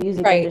in the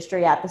music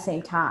industry at the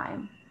same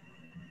time.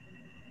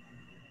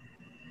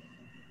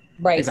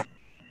 Right.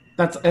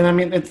 Exactly. And I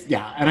mean, it's,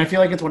 yeah. And I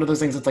feel like it's one of those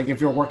things, it's like, if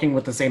you're working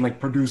with the same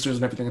like producers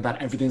and everything like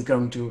that, everything's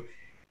going to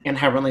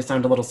inherently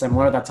sound a little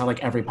similar. That's how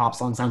like every pop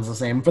song sounds the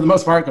same for the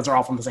most part, because they're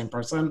all from the same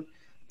person.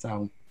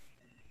 So.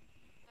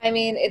 I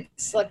mean,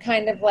 it's like,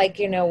 kind of like,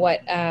 you know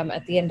what,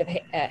 at the end of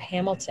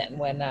Hamilton,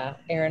 when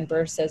Aaron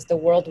Burr says the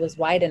world was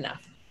wide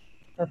enough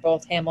for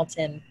both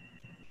Hamilton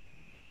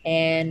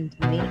and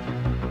me.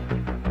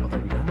 Well, there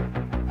we go.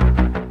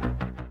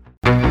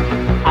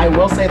 I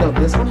will say though,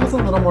 this one has a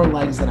little more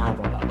legs than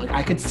Avril though. Like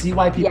I could see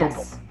why people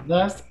believe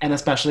this, and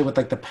especially with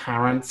like the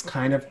parents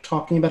kind of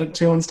talking about it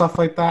too and stuff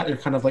like that. You're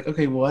kind of like,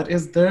 okay,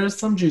 there's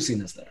some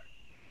juiciness there.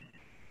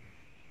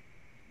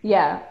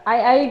 Yeah,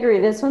 I agree.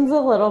 This one's a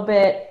little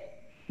bit,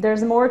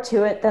 there's more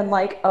to it than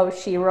like, oh,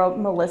 she wrote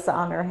Melissa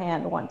on her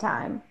hand one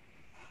time.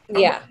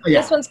 Yeah.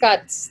 This one's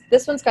got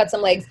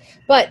some legs.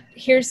 But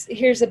here's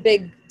a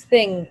big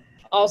thing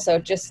also,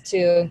 just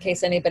to, in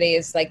case anybody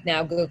is like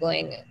now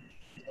Googling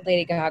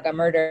Lady Gaga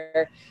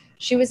murder,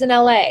 she was in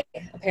LA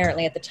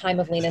apparently at the time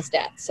of Lena's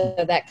death. So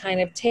that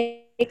kind of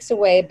takes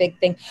away a big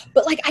thing.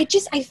 But like, I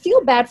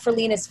feel bad for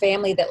Lena's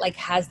family that like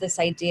has this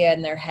idea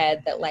in their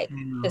head that like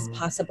this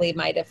possibly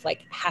might have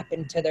like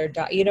happened to their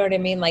daughter. You know what I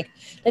mean? Like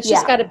that's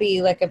just got to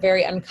be like a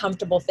very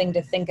uncomfortable thing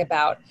to think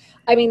about.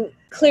 I mean,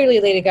 clearly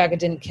Lady Gaga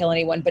didn't kill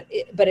anyone, but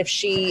if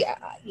she,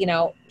 you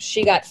know,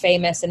 she got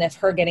famous, and if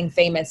her getting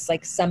famous,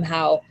 like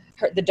somehow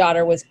the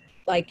daughter was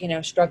like, you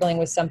know, struggling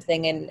with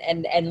something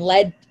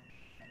and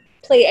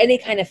play any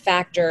kind of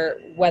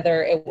factor,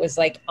 whether it was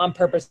like on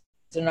purpose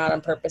or not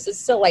on purpose, it's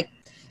still like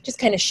just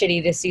kind of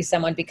shitty to see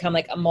someone become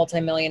like a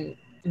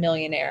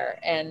millionaire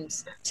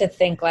and to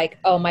think like,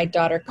 oh, my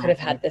daughter could have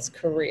had this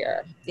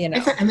career, you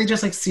know. And they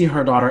just like see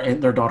their daughter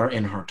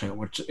in her too,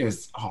 which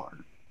is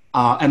hard.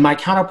 And my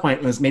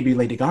counterpoint was maybe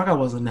Lady Gaga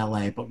was in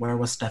LA, but where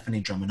was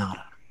Stephanie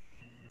Germanotta?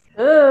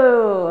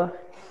 Ooh.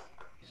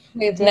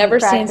 We've never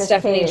seen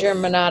Stephanie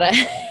Germanotta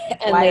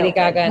and Lady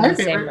Gaga in the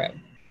same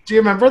room. Do you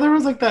remember there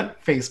was like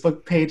that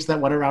Facebook page that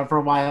went around for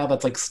a while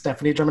that's like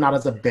Stephanie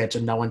Germanotta's a bitch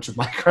and no one should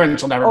like her and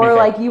she'll never be famous? Or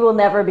like you will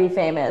never be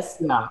famous.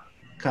 Yeah.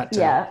 Cut to.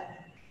 Yeah.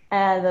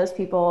 And those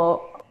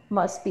people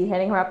must be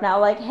hitting her up now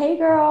like, hey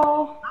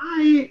girl.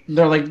 Hi.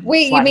 They're like,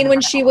 wait, you mean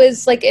when she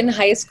was like in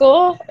high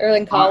school or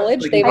in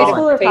college? They made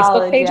a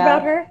Facebook page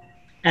about her?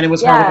 And it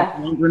was her with like,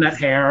 long brunette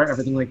hair,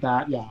 everything like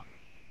that. Yeah.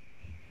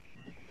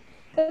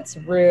 That's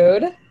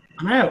rude.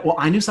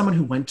 I knew someone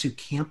who went to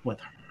camp with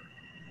her.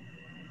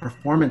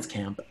 Performance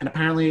camp, and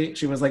apparently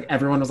she was like,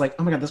 everyone was like,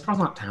 oh my god, this girl's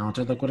not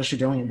talented, like what is she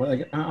doing?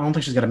 Like, I don't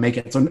think she's gonna make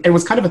it. So it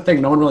was kind of a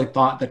thing. No one really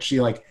thought that she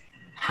like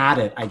had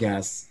it, I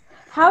guess.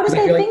 How did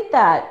they think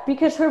that?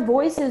 Because her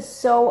voice is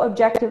so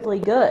objectively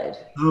good.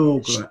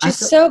 Oh, good. She's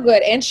so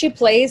good, and she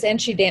plays and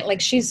she dances.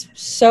 Like she's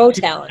so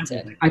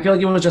talented. I feel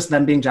like it was just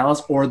them being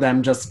jealous, or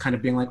them just kind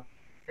of being like,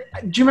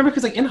 do you remember?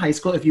 Because like in high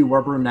school, if you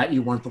were brunette,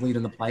 you weren't the lead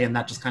in the play, and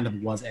that just kind of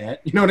was it.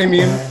 You know what I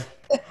mean?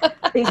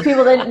 These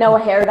people didn't know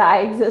hair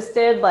dye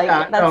existed. Like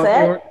that's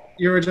it.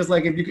 You were just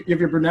like, if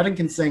you're brunette and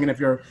can sing, and if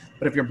you're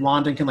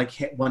blonde and can like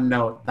hit one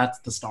note, that's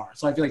the star.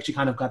 So I feel like she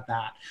kind of got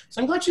that.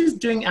 So I'm glad she's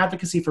doing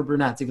advocacy for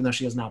brunettes, even though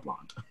she is not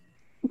blonde.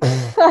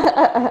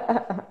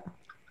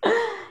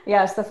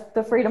 Yes,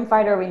 the freedom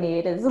fighter we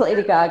need is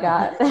Lady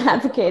Gaga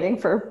advocating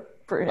for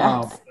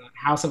brunettes.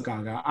 House of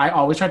Gaga. I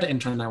always tried to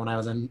intern there when I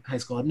was in high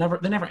school. They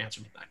never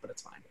answered me back, but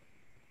it's fine.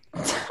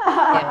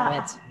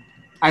 Damn it.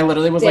 I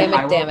literally was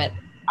damn it.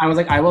 I was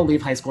like, I will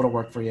leave high school to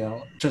work for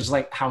you. Just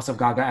like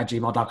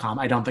houseofgaga@gmail.com.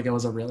 I don't think it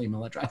was a real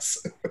email address.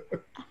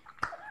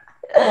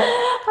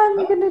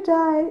 I'm gonna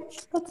die.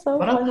 That's so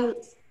funny.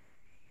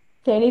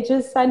 Danny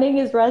just sending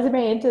his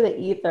resume into the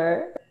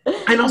ether.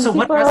 I know. So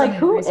people are like,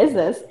 who is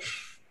this?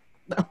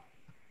 No.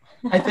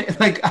 I think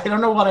like I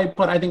don't know what I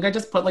put. I think I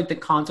just put like the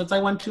concerts I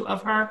went to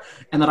of her,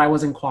 and that I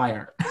was in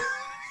choir.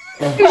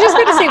 I was just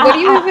going to say, what do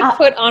you even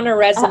put on a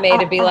resume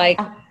to be like,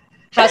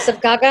 House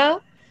of Gaga?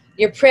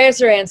 Your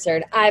prayers are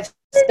answered. I've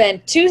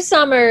spent 2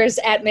 summers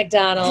at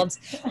McDonald's,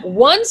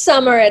 1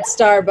 summer at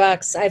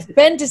Starbucks. I've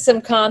been to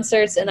some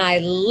concerts, and I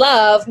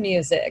love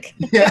music.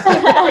 Yeah.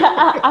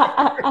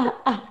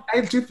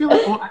 I do feel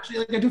like, well, actually,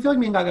 like I do feel like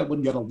me and Gaga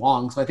wouldn't get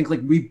along. So I think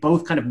like we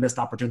both kind of missed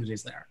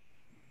opportunities there.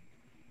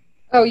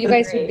 Oh, you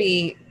guys would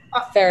be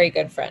very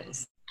good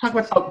friends. Talk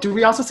about. Oh, do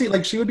we also see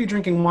like she would be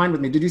drinking wine with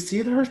me? Did you see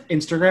her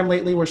Instagram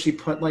lately where she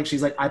put like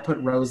she's like I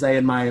put rosé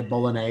in my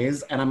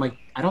bolognese, and I'm like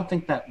I don't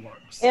think that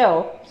works.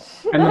 Ew.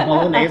 And the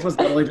bolognese was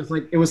literally just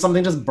like it was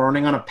something just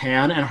burning on a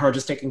pan, and her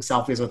just taking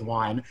selfies with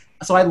wine.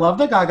 So I love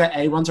that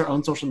Gaga runs her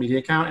own social media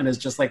account and is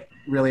just like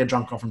really a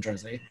drunk girl from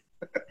Jersey.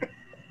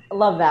 I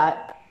love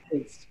that.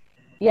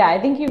 Yeah, I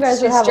think you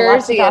guys would She's have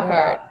Jersey a lot to at talk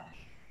heart. about.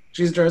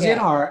 She's Jersey at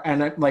heart,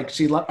 and like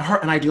she her,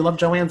 and I do love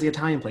Joanne's, the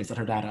Italian place that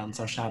her dad owns.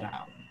 So shout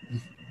out.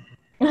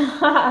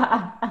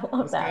 I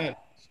love that. Good.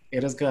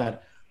 It is good.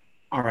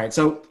 All right,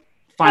 so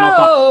final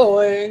thought.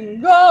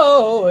 Going.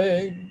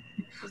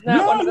 Isn't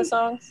that one of the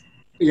songs?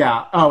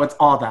 Yeah. Oh, it's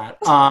all that.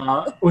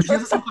 Well, she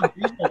has a song called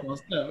Beach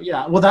Vocals too.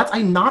 Yeah. Well,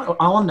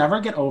 I'll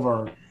never get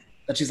over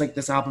that. She's like,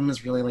 this album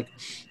is really like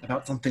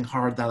about something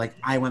hard that like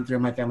I went through,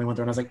 and my family went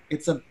through, and I was like,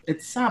 it's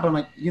sad, but I'm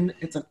like,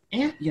 it's an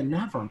aunt you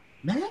never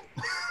met.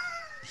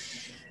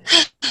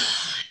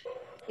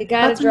 You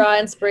got to draw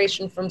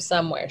inspiration from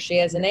somewhere. She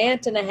has an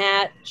ant and a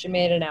hat. She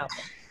made an album.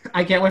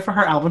 I can't wait for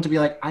her album to be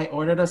like, I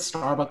ordered a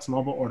Starbucks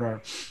mobile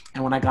order,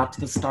 and when I got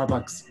to the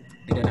Starbucks,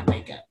 they didn't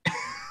make it.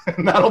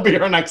 And that'll be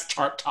her next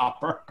chart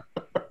topper.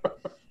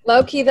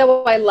 Low key,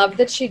 though, I love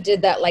that she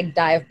did that like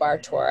dive bar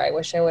tour. I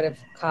wish I would have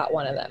caught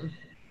one of them.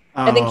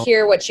 I think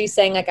hear what she's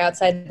saying like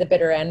outside the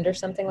bitter end or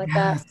something like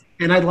that.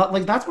 And I love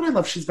like that's what I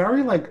love. She's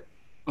very like,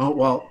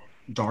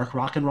 dark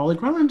rock and rolly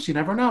grunge. You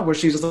never know. Where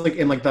she's just like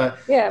in like that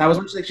was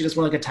when she just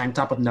wore like a tank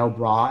top with no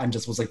bra and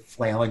just was like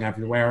flailing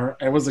everywhere.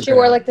 It was. She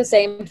wore like the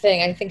same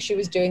thing. I think she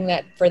was doing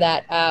that for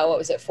that. What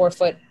was it? 4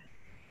 foot,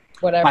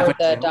 whatever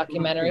the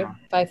documentary,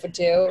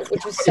 5'2",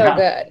 which was so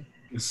good.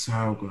 It was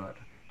so good.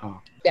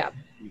 Oh yeah.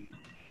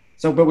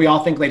 So, but we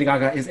all think Lady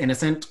Gaga is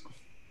innocent.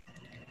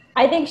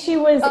 I think she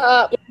was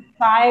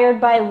inspired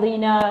by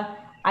Lena.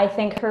 I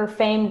think her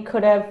fame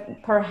could have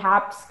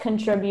perhaps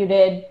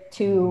contributed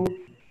to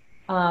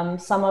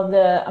some of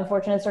the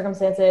unfortunate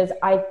circumstances.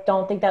 I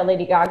don't think that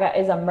Lady Gaga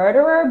is a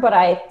murderer, but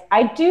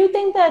I do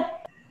think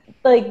that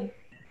like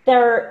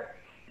there's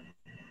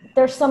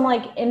some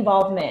like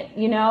involvement,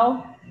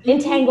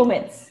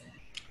 entanglements.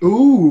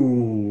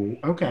 Ooh,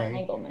 okay.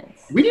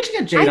 Entanglements. We need to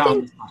get Jada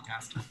on this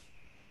podcast.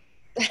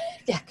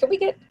 Yeah, could we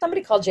get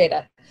somebody called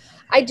Jada?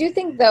 I do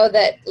think though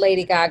that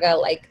Lady Gaga,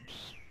 like,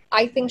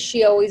 I think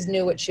she always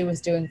knew what she was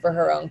doing for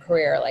her own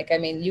career. Like, I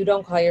mean, you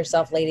don't call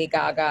yourself Lady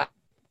Gaga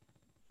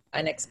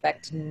and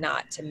expect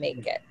not to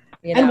make it.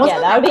 You know? Yeah,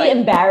 that would be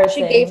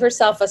embarrassing. She gave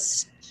herself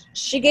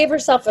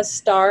a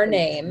star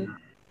name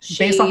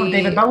based off of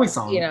David Bowie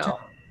song.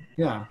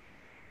 Yeah.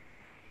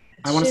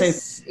 I want to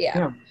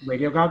say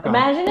Radio Gaga.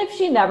 Imagine if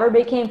she never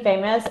became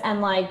famous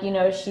and like,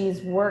 she's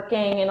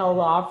working in a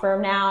law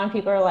firm now and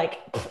people are like,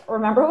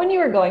 remember when you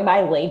were going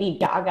by Lady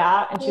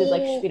Gaga? And she was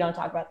like, we don't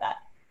talk about that.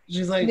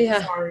 She's like,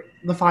 sorry,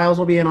 the files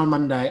will be in on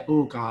Monday.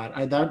 Oh God,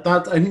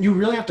 and you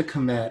really have to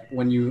commit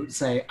when you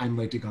say I'm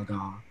Lady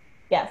Gaga.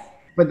 Yes.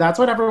 But that's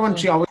what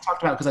she always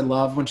talked about, because I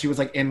love when she was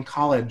like in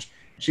college,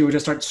 she would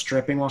just start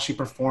stripping while she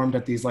performed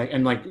at these like,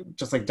 and like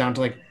just like down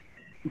to like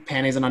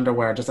panties and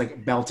underwear, just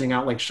like belting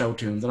out like show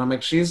tunes. And I'm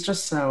like, she's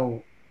just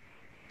so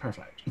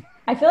perfect.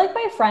 I feel like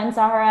my friend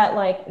saw her at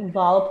like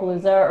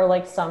Lollapalooza or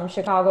like some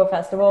Chicago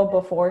festival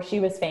before she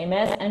was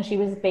famous, and she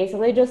was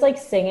basically just like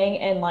singing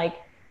in like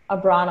a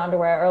bra and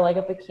underwear or like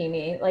a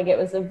bikini. Like it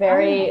was a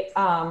very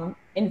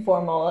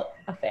informal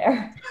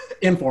affair.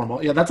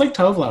 Informal. Yeah, that's like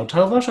Tovlo.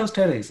 Tovlo shows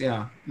titties.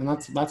 Yeah. And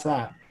that's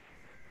that.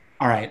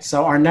 All right.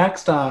 So our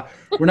next,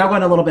 we're now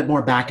going a little bit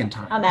more back in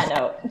time. On that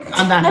note.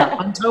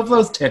 On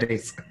Tovlo's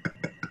titties.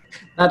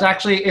 That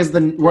actually is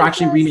we're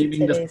actually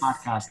renaming this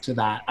podcast to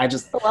that. I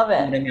just love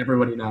it. Letting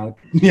everybody know.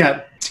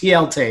 Yeah.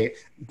 TLT.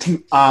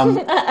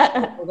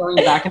 We're going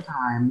back in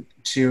time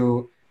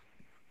to,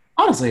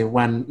 honestly,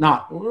 when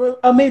not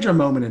a major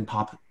moment in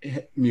pop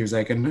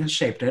music and has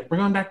shaped it. We're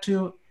going back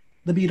to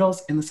the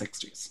Beatles in the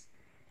 60s.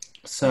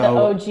 So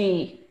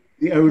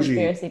the OG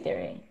conspiracy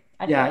theory.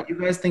 Yeah, you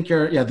guys think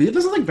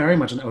this is like very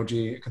much an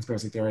OG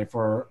conspiracy theory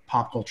for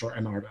pop culture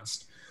and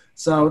artists.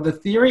 So the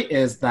theory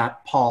is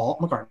that Paul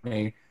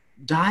McCartney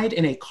died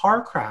in a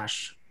car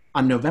crash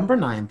on November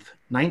 9th,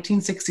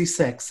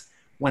 1966,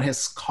 when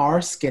his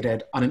car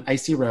skidded on an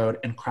icy road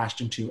and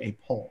crashed into a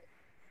pole.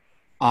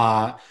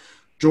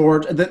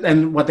 George,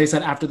 and what they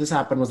said after this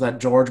happened was that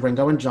George,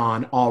 Ringo, and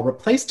John all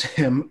replaced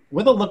him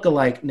with a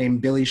lookalike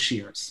named Billy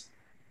Shears,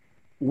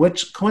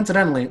 which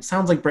coincidentally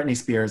sounds like Britney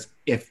Spears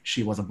if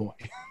she was a boy.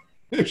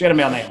 If she had a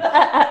male name.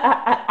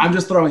 I'm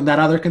just throwing that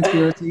other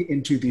conspiracy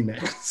into the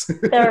mix.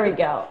 There we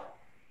go.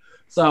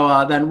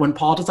 So then when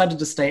Paul decided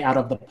to stay out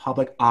of the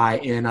public eye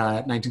in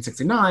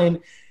 1969,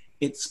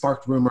 it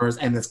sparked rumors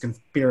and this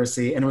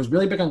conspiracy, and it was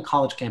really big on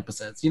college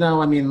campuses. You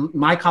know, I mean,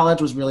 my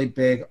college was really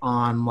big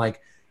on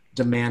like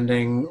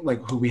demanding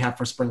like who we have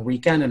for spring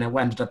weekend, and it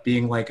ended up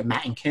being like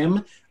Matt and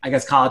Kim. I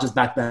guess colleges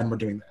back then were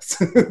doing this.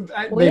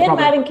 We had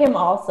Matt and Kim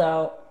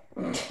also.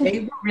 They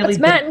were really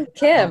Matt and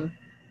Kim.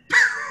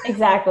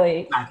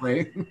 Exactly.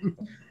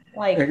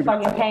 Like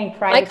fucking paying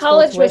private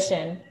school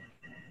tuition,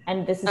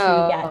 and this is who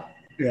you get.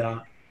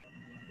 Yeah.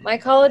 My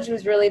college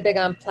was really big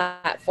on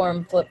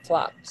platform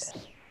flip-flops.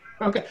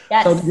 Okay.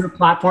 Yes. So your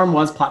platform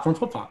was platform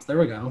flip-flops. There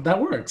we go. That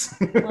works.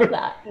 Love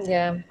that.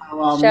 Yeah.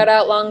 Shout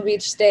out Long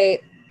Beach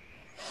State.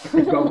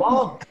 Go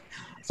Long.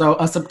 So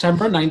a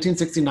September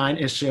 1969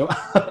 issue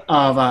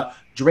of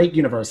Drake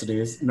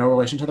University's, no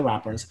relation to the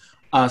rappers,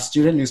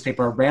 student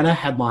newspaper ran a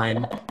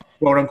headline,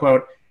 quote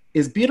unquote,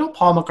 "Is Beatle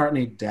Paul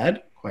McCartney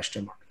dead?" ?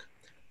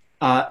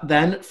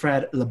 Then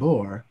Fred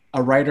Laborde,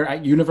 a writer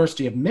at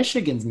University of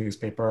Michigan's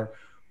newspaper,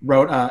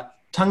 wrote a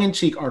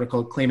tongue-in-cheek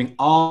article claiming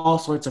all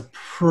sorts of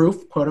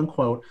proof, quote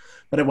unquote,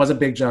 but it was a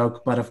big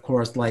joke. But of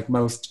course, like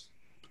most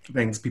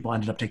things, people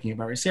ended up taking it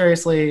very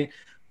seriously.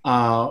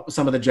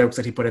 Some of the jokes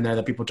that he put in there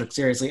that people took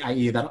seriously,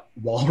 i.e. that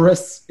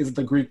walrus is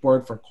the Greek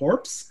word for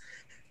corpse.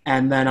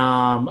 And then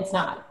it's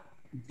not.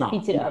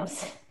 Pizza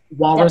dubs.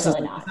 Walrus is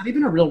that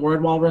even a real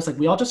word, walrus? Like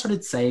we all just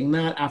started saying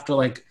that after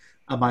like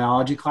a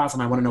biology class,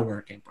 and I want to know where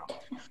it came from.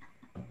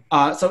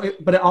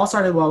 But it all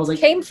started while I was like...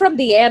 Came from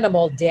the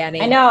animal,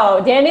 Danny. I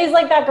know. Danny's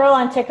like that girl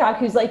on TikTok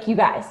who's like, you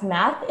guys,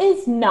 math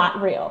is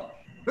not real.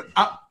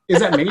 Is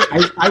that me?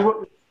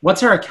 What's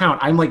her account?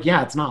 I'm like,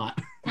 yeah, it's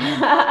not.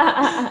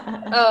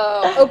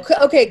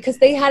 Okay, because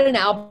they had an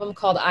album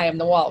called I Am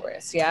the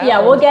Walrus, yeah? Yeah,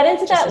 we'll get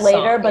into that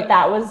later, but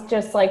that was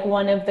just like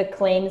one of the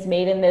claims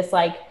made in this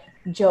like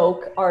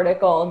joke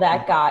article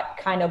that got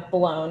kind of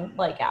blown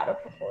like out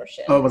of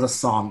proportion. Oh, it was a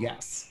song,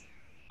 yes.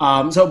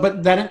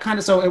 But then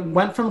it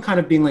went from kind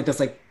of being like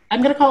this, like,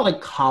 I'm going to call it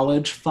like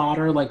college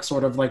fodder, like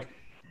sort of like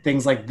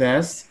things like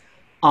this,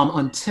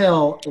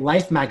 until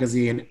Life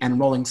magazine and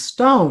Rolling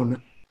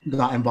Stone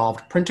got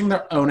involved, printing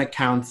their own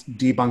accounts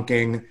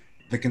debunking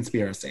the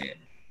conspiracy.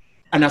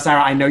 And now,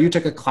 Sarah, I know you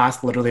took a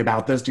class literally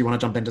about this. Do you want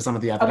to jump into some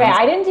of the evidence? Okay,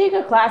 I didn't take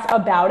a class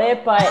about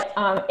it, but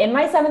in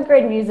my 7th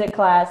grade music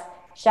class,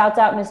 shouts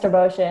out Mr.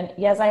 Boshin.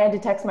 Yes, I had to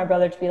text my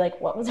brother to be like,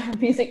 what was our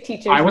music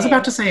teacher's name? I was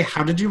about to say,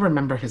 how did you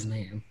remember his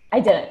name? I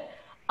didn't.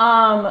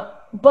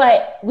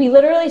 But we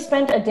literally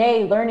spent a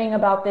day learning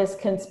about this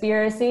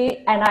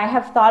conspiracy, and I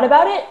have thought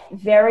about it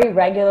very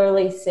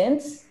regularly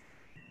since,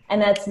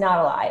 and that's not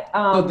a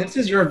lie. This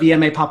is your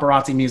VMA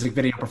paparazzi music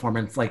video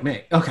performance like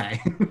me.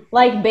 Okay.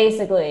 Like,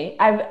 basically.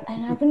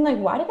 I've been like,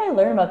 why did I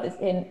learn about this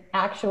in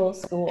actual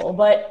school?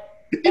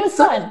 But it was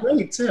fun.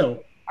 Great, too.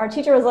 Our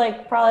teacher was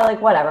like, probably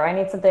like, whatever, I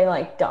need something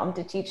like dumb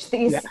to teach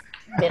these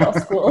middle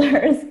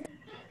schoolers.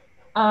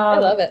 I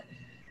love it.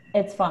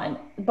 It's fun.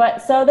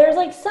 But so there's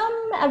like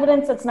some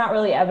evidence that's not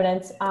really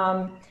evidence.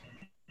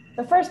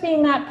 The first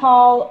being that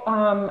Paul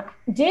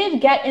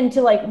did get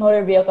into like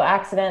motor vehicle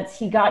accidents.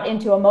 He got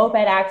into a moped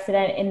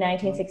accident in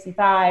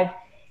 1965.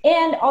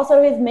 And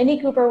also his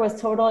Mini Cooper was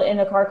totaled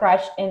in a car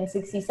crash in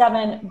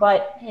 67,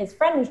 but his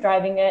friend was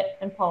driving it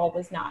and Paul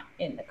was not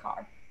in the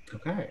car.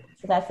 Okay.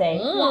 So that's a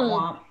womp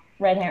womp.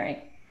 Red herring.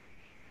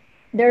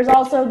 There's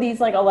also these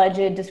like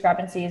alleged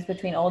discrepancies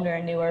between older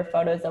and newer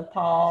photos of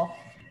Paul.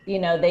 You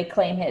know, they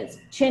claim his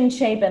chin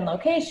shape and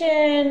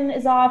location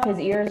is off, his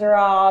ears are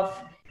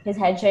off, his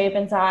head shape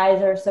and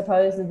size are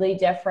supposedly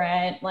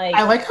different. Like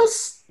I like how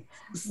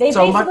they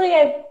so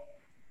basically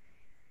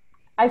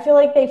I feel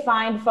like they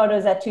find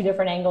photos at 2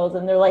 different angles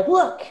and they're like,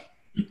 look.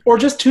 Or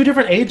just 2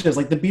 different ages.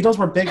 Like the Beatles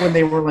were big when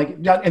they were like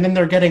young, and then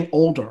they're getting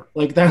older.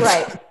 Like that's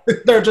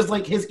right. They're just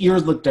like his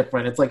ears look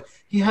different. It's like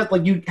he had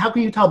like you. How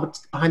can you tell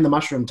behind the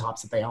mushroom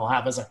tops that they all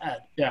have as a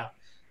head? Yeah.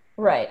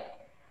 Right.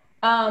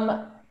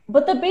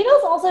 But the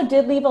Beatles also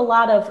did leave a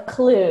lot of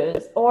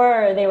clues,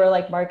 or they were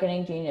like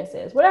marketing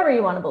geniuses, whatever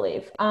you want to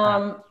believe.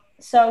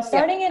 So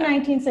starting in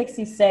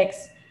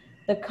 1966.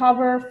 The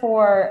cover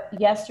for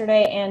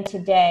Yesterday and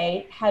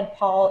Today had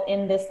Paul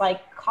in this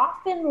like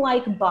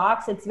coffin-like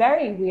box. It's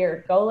very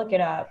weird. Go look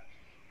it up.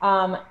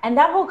 And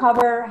that whole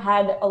cover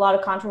had a lot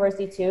of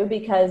controversy too,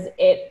 because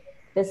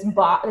this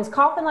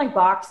coffin-like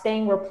box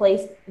thing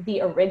replaced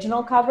the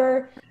original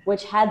cover,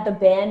 which had the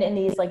band in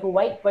these like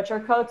white butcher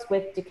coats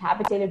with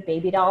decapitated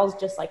baby dolls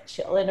just like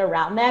chilling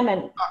around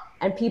them,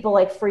 and people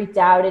like freaked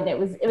out, and it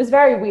was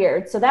very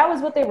weird. So that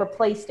was what they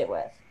replaced it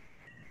with.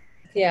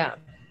 Yeah.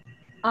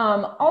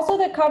 Also,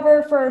 the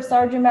cover for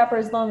Sgt.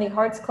 Pepper's Lonely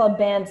Hearts Club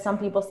Band, some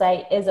people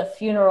say, is a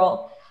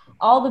funeral.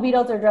 All the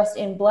Beatles are dressed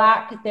in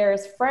black.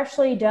 There's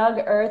freshly dug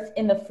earth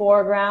in the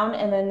foreground,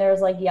 and then there's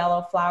like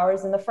yellow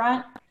flowers in the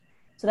front.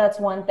 So that's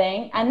one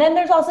thing. And then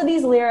there's also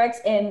these lyrics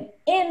in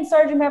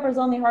Sgt. Pepper's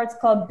Lonely Hearts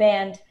Club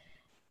Band.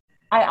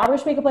 I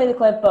wish we could play the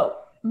clip,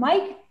 but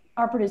Mike,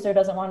 our producer,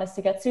 doesn't want us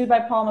to get sued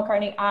by Paul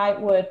McCartney. I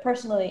would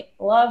personally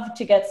love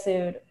to get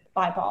sued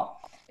by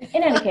Paul.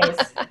 In any case,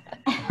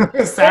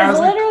 Sarah's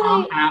like,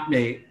 come at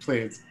me,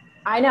 please.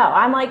 I know.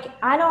 I'm like,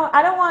 I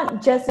don't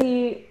want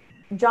Jesse,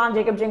 John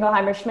Jacob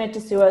Jingleheimer Schmidt to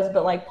sue us,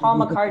 but like Paul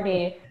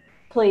McCartney,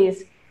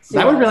 please sue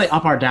That would us. really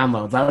up our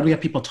downloads. That would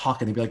get people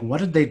talking. They'd be like, what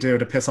did they do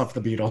to piss off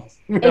the Beatles?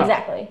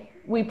 Exactly.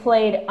 We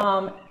played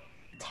 10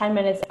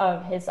 minutes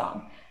of his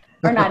song.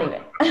 Or not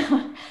even.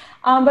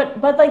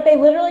 But like they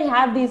literally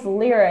have these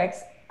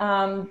lyrics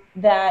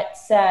that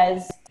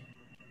says,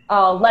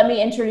 let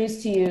me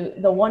introduce to you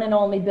the one and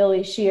only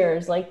Billy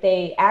Shears. Like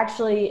they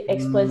actually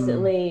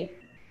explicitly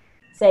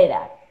say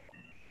that.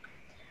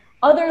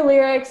 Other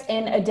lyrics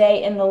in A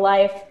Day in the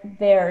Life,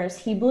 there's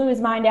he blew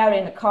his mind out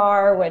in a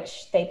car,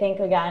 which they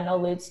think again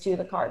alludes to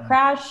the car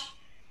crash.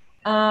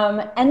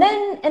 And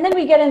then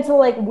we get into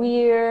like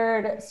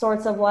weird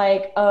sorts of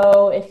like,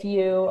 oh, if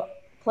you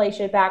play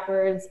shit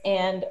backwards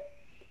and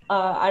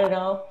I don't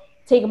know,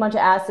 take a bunch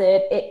of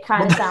acid, it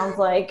kind of sounds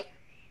like.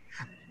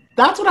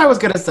 That's what I was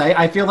going to say.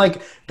 I feel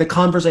like the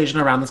conversation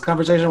around this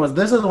conversation was,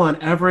 this is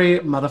when every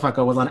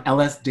motherfucker was on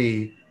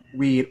LSD,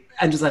 weed,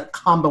 and just a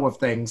combo of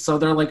things. So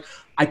they're like,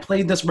 I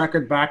played this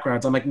record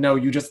backwards. I'm like, no,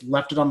 you just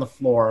left it on the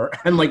floor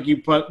and like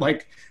you put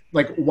like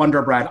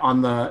Wonder Bread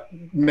on the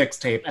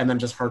mixtape and then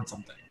just heard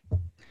something.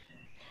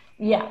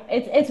 Yeah,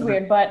 it's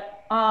weird,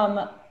 but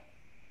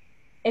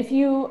if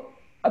you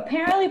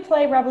apparently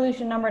play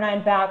Revolution No.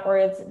 9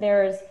 backwards,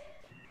 there's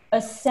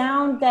a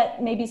sound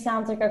that maybe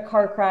sounds like a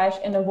car crash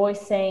and a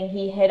voice saying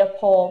he hit a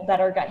pole that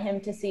got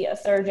him to see a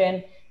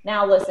surgeon.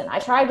 Now listen, I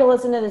tried to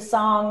listen to this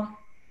song.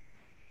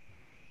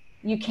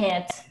 You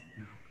can't.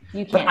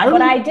 But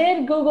I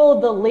did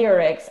Google the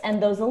lyrics,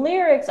 and those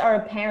lyrics are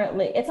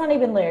apparently, it's not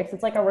even lyrics,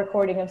 it's like a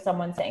recording of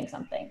someone saying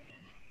something.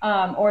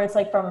 Or it's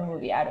like from a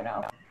movie, I don't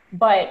know.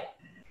 But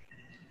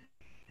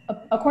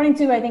according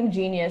to, I think,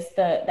 Genius,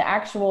 the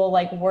actual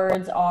like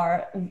words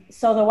are,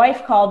 so the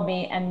wife called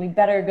me and we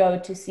better go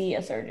to see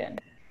a surgeon.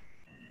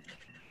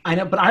 I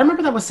know, but I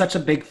remember that was such a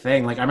big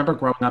thing. Like I remember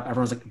growing up,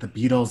 everyone was like, the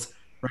Beatles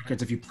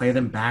records, if you play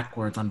them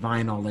backwards on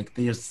vinyl, like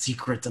they have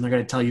secrets and they're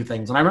going to tell you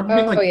things. And I remember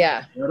being like,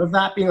 scared of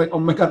that, being like, oh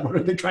my God, what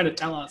are they trying to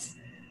tell us?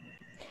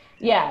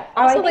 Yeah.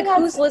 Also, like,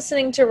 who's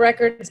listening to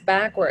records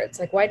backwards?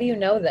 Like, why do you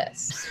know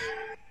this?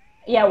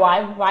 Yeah,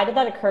 why did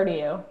that occur to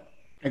you?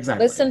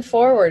 Exactly. Listen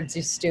forwards,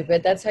 you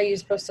stupid. That's how you're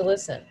supposed to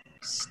listen.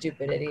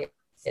 Stupid idiot.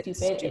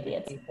 Stupid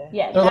idiots. People.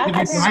 Yeah,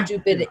 that's a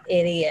stupid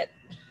idiot.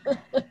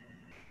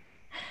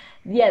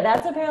 Yeah,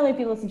 that's apparently if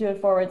you listen to it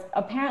forwards.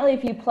 Apparently,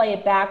 if you play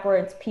it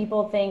backwards,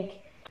 people think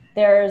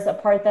there's a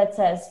part that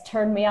says,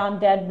 turn me on,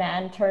 dead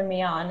man, turn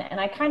me on. And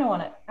I kind of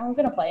want to, I'm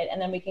going to play it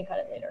and then we can cut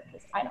it later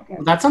because I don't care.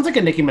 That sounds like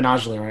a Nicki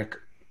Minaj lyric.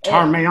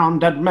 Turn me on,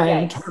 dead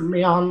man, turn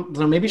me on.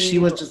 So maybe she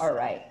was just. All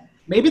right.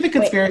 Maybe the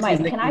conspiracy Mike,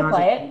 is Nicki can I Minaj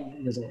play it?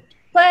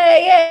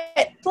 Play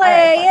it!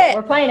 Play it!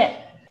 We're playing it.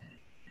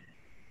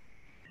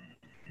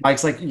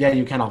 Mike's like, yeah,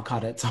 you can, I'll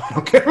cut it, so I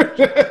don't care.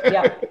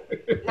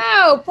 Yep.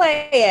 No,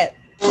 play it.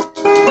 Okay,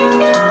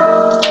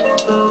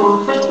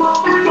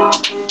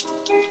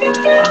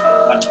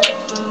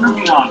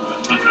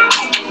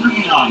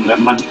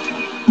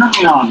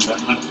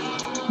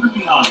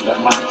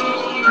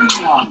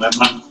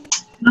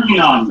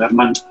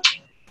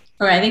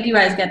 I think you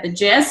guys get the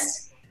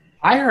gist.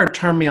 I heard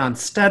Turn Me On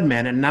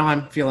Stedman, and now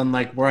I'm feeling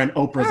like we're in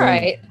Oprah's All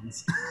right.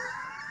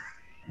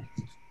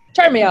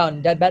 Turn me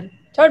on, dead man.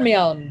 Turn me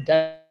on,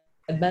 dead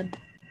man.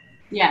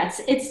 Yeah,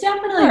 it's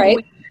definitely. All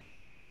right.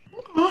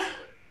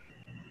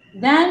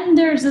 Then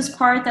there's this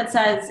part that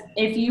says,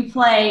 if you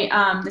play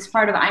this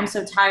part of I'm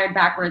So Tired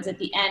backwards at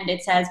the end,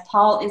 it says,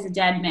 Paul is a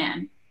dead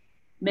man.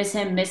 Miss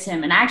him, miss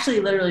him. And I actually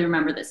literally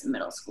remember this in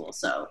middle school.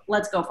 So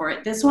let's go for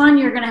it. This one,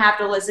 you're going to have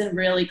to listen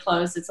really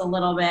close. It's a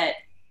little bit.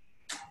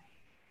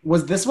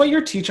 Was this what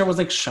your teacher was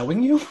like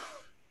showing you?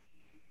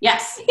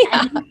 Yes.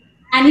 Yeah.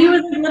 And he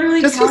was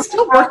literally. Does he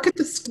still work at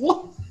the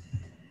school?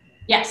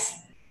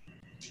 Yes.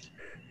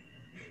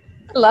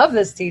 I love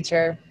this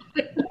teacher.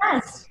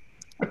 Yes.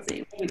 Let's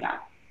see what we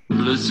got.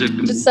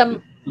 Just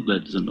some.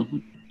 Ooh.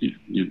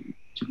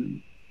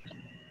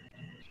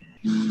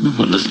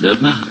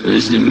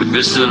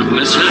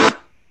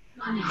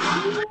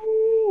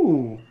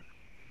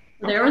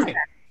 There was that.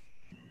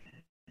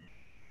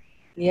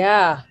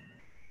 Yeah.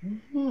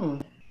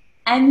 Mm-hmm.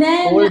 And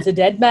then. Paul is a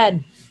dead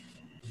man.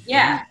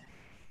 Yeah.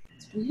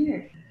 It's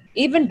weird.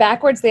 Even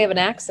backwards, they have an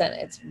accent.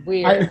 It's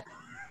weird.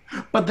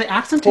 But the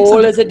accent takes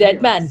Paul is a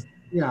dead man.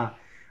 Yeah.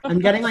 I'm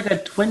getting like a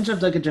twinge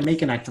of like a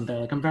Jamaican accent there.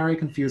 Like I'm very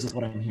confused with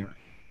what I'm hearing.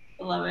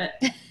 I love it.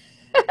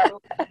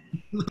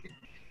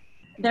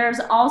 There's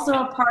also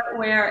a part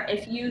where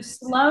if you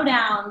slow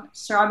down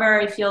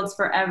Strawberry Fields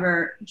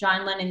Forever,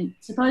 John Lennon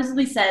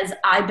supposedly says,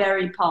 I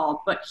bury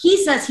Paul. But he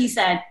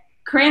said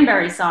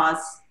cranberry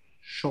sauce.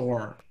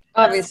 Sure.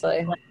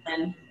 Obviously.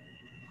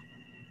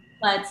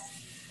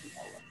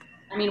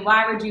 I mean,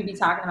 why would you be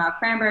talking about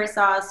cranberry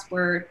sauce?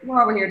 We're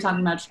over here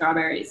talking about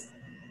strawberries.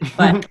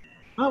 But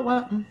oh,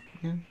 well,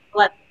 yeah.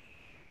 Let's.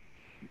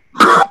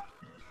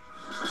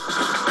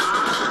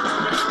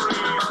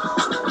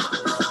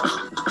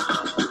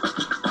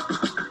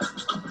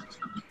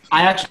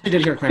 I actually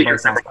did hear cranberry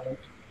sauce.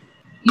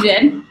 You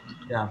did?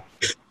 Yeah.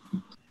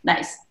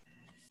 Nice.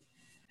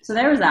 So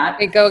there was that.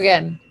 Okay, go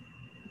again.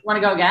 Want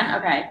to go again?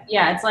 Okay.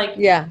 Yeah, it's like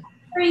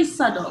very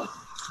subtle.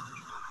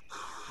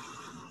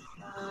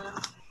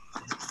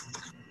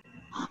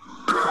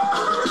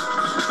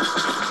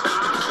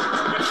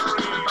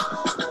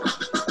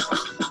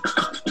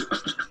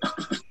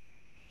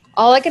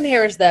 All I can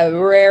hear is the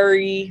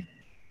rary.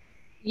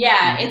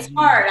 Yeah, it's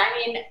hard. I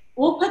mean,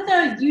 we'll put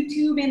the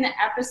YouTube in the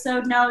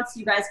episode notes.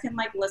 You guys can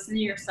like listen to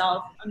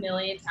yourself a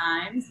million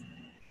times.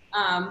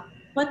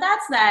 But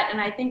that's that, and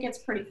I think it's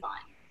pretty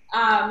fun.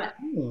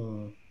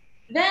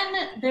 Then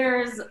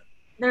there's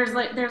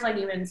like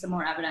even some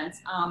more evidence.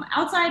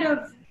 Outside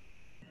of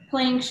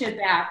playing shit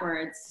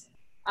backwards,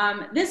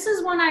 this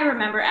is one I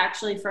remember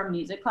actually from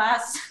music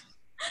class.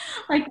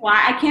 Like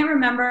why I can't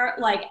remember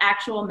like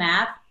actual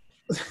math.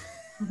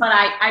 But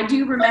I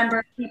do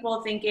remember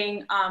people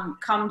thinking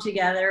come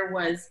together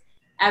was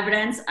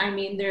evidence. I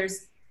mean,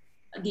 there's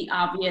the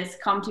obvious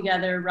come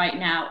together right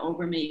now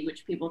over me,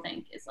 which people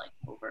think is like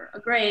over a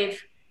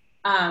grave.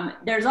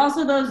 There's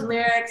also those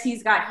lyrics,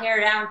 he's got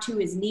hair down to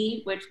his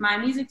knee, which my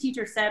music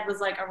teacher said was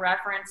like a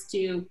reference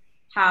to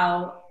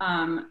how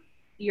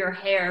your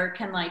hair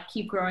can like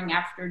keep growing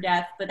after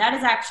death. But that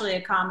is actually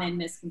a common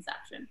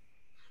misconception.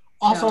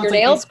 Also, your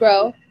nails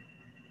grow.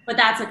 But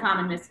that's a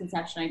common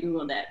misconception. I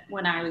Googled it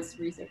when I was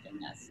researching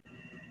this.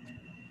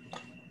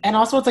 And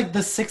also, it's like the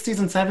 60s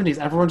and 70s.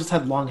 Everyone just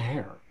had long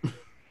hair.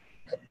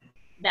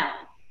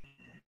 Valid.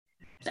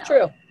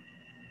 True.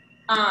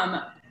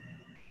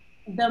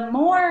 The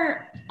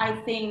more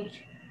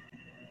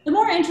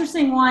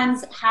interesting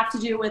ones have to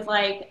do with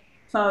like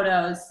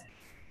photos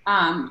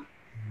and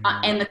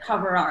the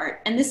cover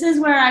art. And this is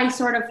where I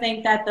sort of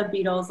think that the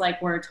Beatles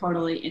like were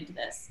totally into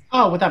this.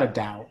 Oh, without a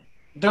doubt.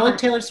 They're like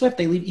Taylor Swift.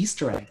 They leave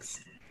Easter eggs.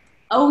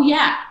 Oh,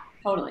 yeah,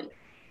 totally.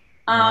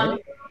 Right.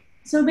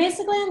 So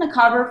basically on the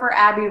cover for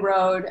Abbey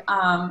Road,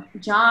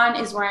 John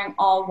is wearing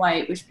all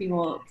white, which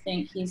people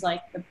think he's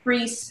like the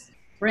priest.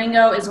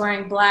 Ringo is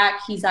wearing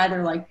black. He's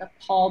either like the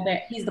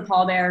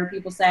pallbearer,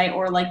 people say,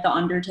 or like the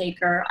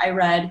Undertaker. I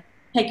read,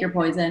 pick your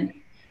poison.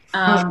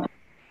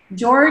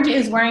 George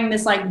is wearing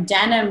this like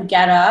denim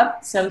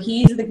getup, so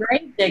he's the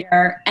grave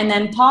digger. And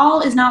then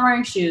Paul is not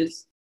wearing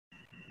shoes.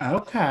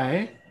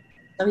 Okay.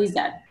 So he's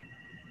dead.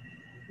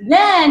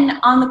 Then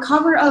on the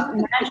cover of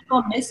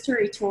Magical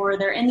Mystery Tour,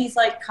 they're in these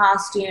like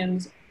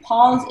costumes.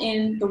 Paul's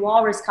in the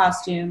walrus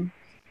costume,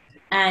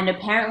 and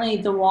apparently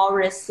the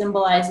walrus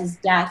symbolizes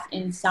death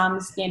in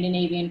some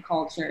Scandinavian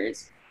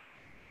cultures.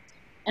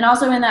 And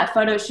also in that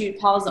photo shoot,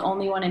 Paul's the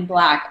only one in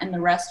black, and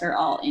the rest are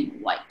all in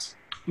white.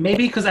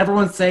 Maybe because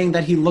everyone's saying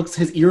that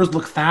his ears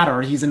look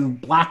fatter. He's in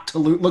black to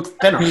look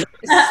thinner. He's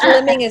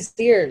slimming his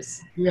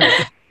ears.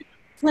 Yeah.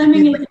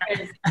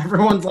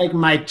 Everyone's like,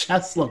 my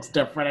chest looks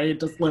different. I need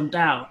to slim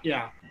down.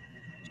 Yeah.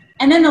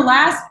 And then the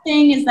last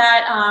thing is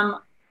that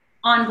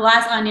on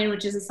Glass Onion,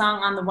 which is a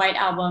song on the White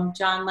Album,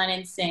 John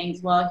Lennon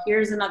sings, well,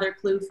 here's another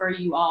clue for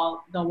you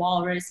all. The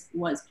walrus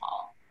was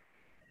Paul.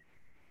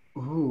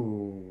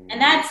 Ooh. And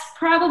that's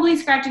probably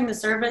scratching the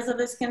surface of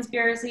this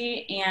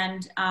conspiracy.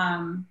 And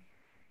I'm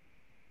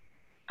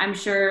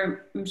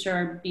sure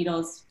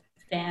Beatles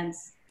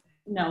fans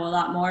know a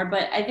lot more,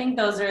 but I think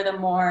those are the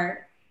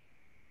more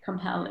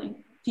compelling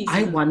pieces.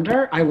 I want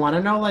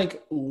to know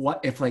like what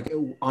if like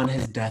on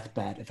his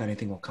deathbed if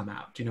anything will come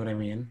out. Do you know what I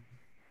mean?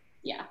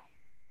 Yeah.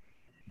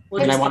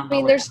 Well, there's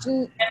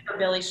for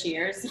Billy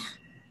Shears.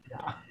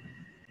 Yeah.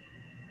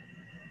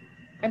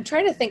 I'm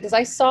trying to think because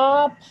I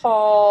saw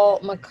Paul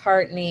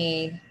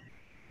McCartney.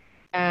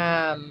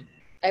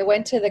 I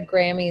went to the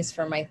Grammys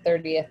for my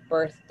 30th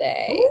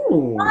birthday.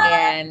 Ooh.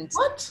 And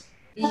what?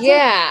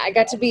 Yeah, I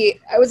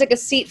was like a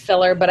seat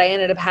filler, but I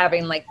ended up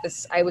having like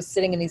this, I was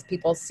sitting in these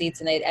people's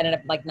seats and they ended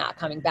up like not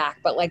coming back.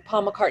 But like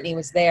Paul McCartney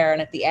was there,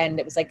 and at the end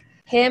it was like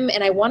him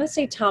and I want to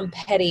say Tom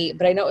Petty,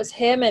 but I know it was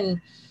him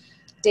and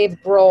Dave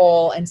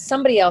Grohl and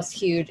somebody else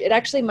huge. It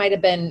actually might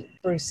have been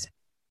Bruce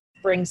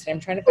Springsteen. I'm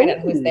trying to find out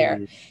who's there.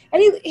 And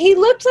he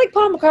looked like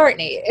Paul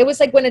McCartney. It was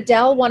like when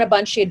Adele won a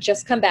bunch, she had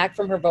just come back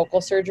from her vocal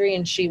surgery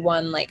and she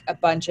won like a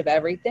bunch of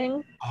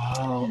everything.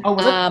 Oh,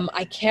 was it?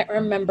 I can't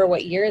remember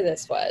what year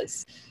this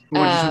was.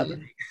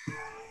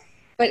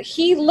 But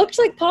he looked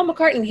like Paul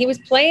McCartney. He was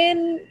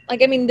playing,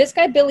 like, I mean, this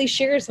guy Billy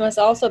Shears must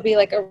also be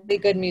like a really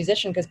good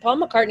musician because Paul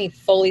McCartney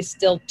fully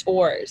still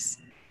tours.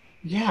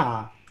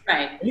 Yeah.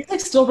 Right. He's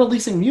like still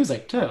releasing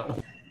music too.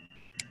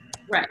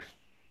 Right.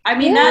 I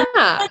mean,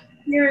 that's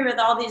theory with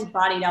all these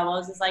body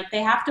doubles is like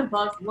they have to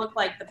both look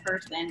like the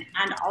person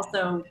and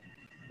also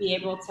be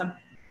able to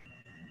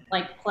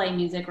like play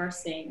music or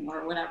sing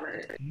or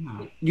whatever.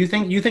 Yeah. You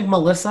think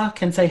Melissa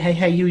can say,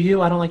 hey,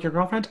 you, I don't like your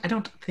girlfriend? I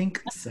don't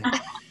think so.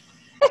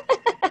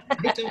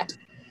 I don't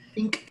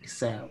think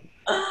so.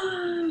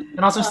 And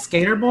also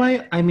Skater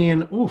Boy, I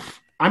mean, oof.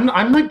 I'm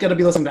not gonna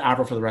be listening to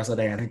Avril for the rest of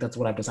the day. I think that's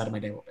what I've decided my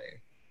day will be.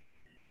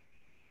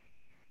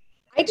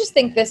 I just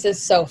think this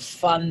is so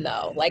fun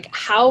though. Like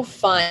how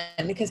fun,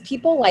 because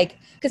people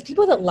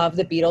that love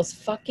the Beatles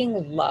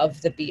fucking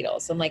love the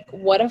Beatles. And like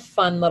what a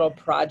fun little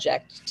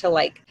project to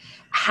like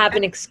have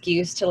an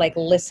excuse to like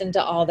listen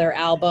to all their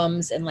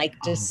albums and like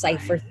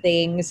decipher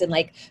things and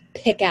like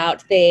pick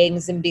out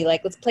things and be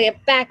like, let's play it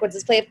backwards,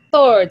 let's play it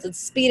forwards, let's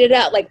speed it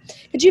up. Like,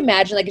 could you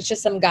imagine like it's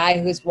just some guy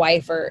whose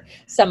wife or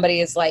somebody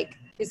is like,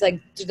 he's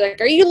like,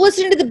 are you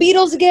listening to the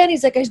Beatles again?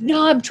 He's like,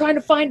 no, I'm trying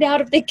to find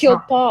out if they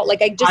killed Paul.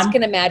 Like, I just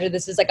can imagine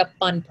this is like a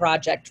fun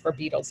project for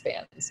Beatles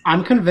fans.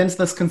 I'm convinced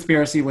this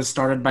conspiracy was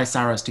started by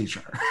Sarah's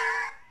teacher.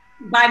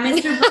 By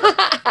Mr.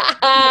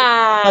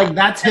 Like,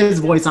 that's his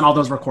voice on all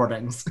those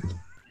recordings.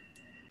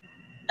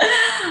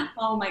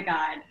 Oh my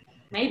God.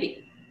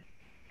 Maybe.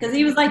 Because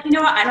he was like, you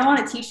know what? I don't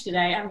want to teach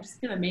today. I'm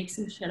just going to make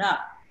some shit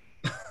up.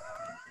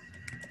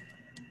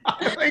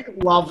 I like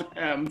love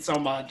him so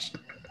much.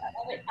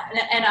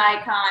 An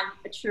icon,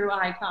 a true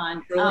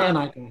icon. Truly an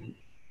icon.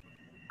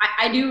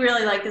 I do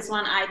really like this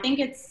one. I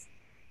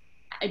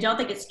don't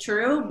think it's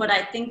true, but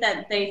I think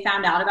that they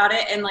found out about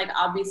it and like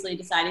obviously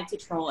decided to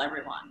troll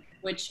everyone,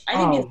 which I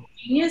think is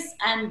genius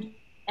and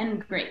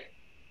great.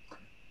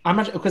 I'm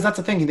not, because that's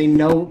the thing. They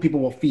know people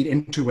will feed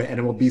into it and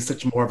it will be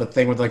such more of a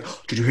thing with like,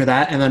 oh, did you hear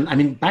that? And then, I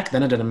mean, back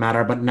then it didn't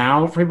matter, but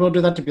now for people to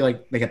do that to be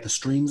like, they get the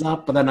streams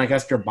up, but then I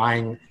guess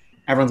everyone's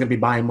going to be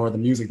buying more of the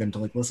music than to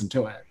like listen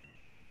to it.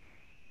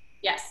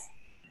 Yes.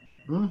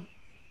 I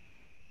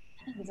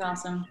think it's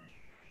awesome.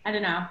 I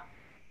don't know.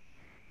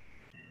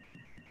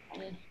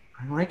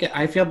 I like it.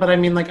 I feel, but I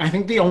mean, like, I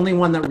think the only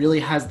one that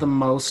really has the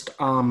most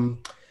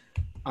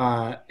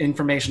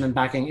information and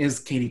backing is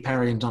Katy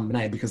Perry and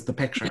JonBenet because the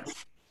picture.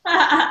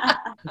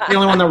 The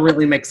only one that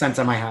really makes sense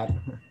in my head.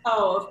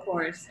 Oh, of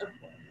course.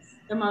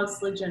 The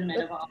most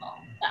legitimate of all.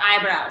 The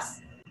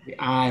eyebrows. The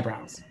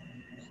eyebrows.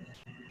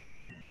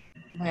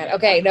 Oh my God.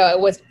 Okay, no, it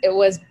was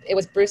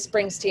Bruce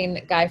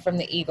Springsteen, guy from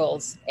the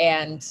Eagles,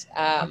 and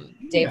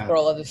Dave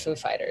Grohl of the Foo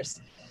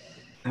Fighters.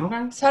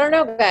 Okay. So I don't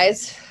know,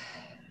 guys.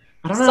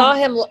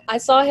 I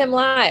saw him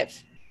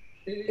live.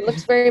 He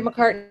looks very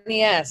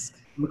McCartney-esque.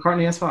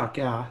 McCartney as fuck,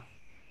 yeah.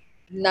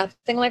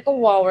 Nothing like a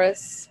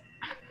walrus.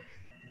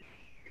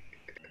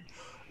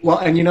 Well,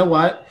 and you know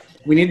what?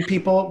 We need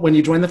people, when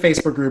you join the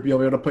Facebook group, you'll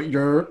be able to put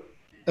your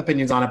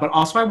opinions on it. But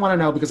also I want to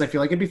know, because I feel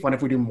like it'd be fun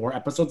if we do more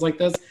episodes like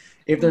this,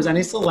 if there's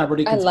any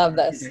celebrity I love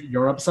this. that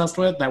you're obsessed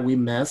with that we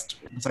missed,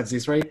 besides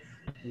these three,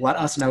 let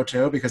us know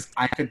too, because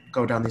I could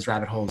go down these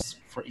rabbit holes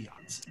for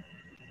eons.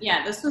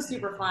 Yeah, this was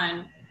super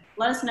fun.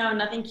 Let us know,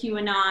 nothing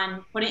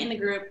QAnon. Put it in the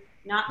group,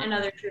 not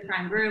another true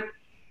crime group.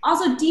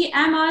 Also,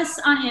 DM us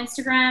on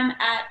Instagram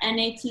at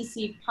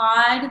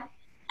NATCPod.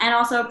 And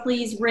also,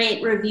 please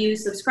rate, review,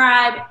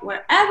 subscribe,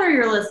 wherever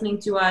you're listening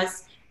to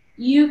us.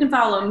 You can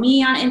follow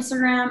me on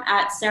Instagram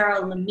at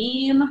Sarah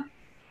Lameme.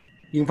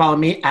 You can follow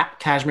me at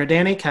Kashmir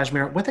Danny,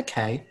 Kashmir with a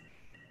K.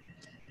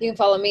 You can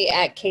follow me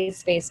at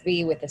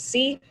KSpaceB with a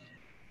C.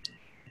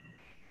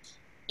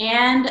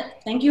 And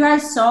thank you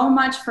guys so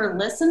much for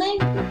listening.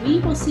 We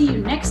will see you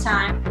next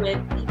time with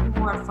even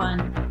more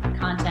fun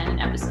content and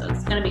episodes.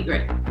 It's going to be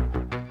great.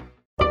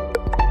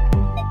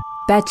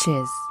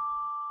 Betches.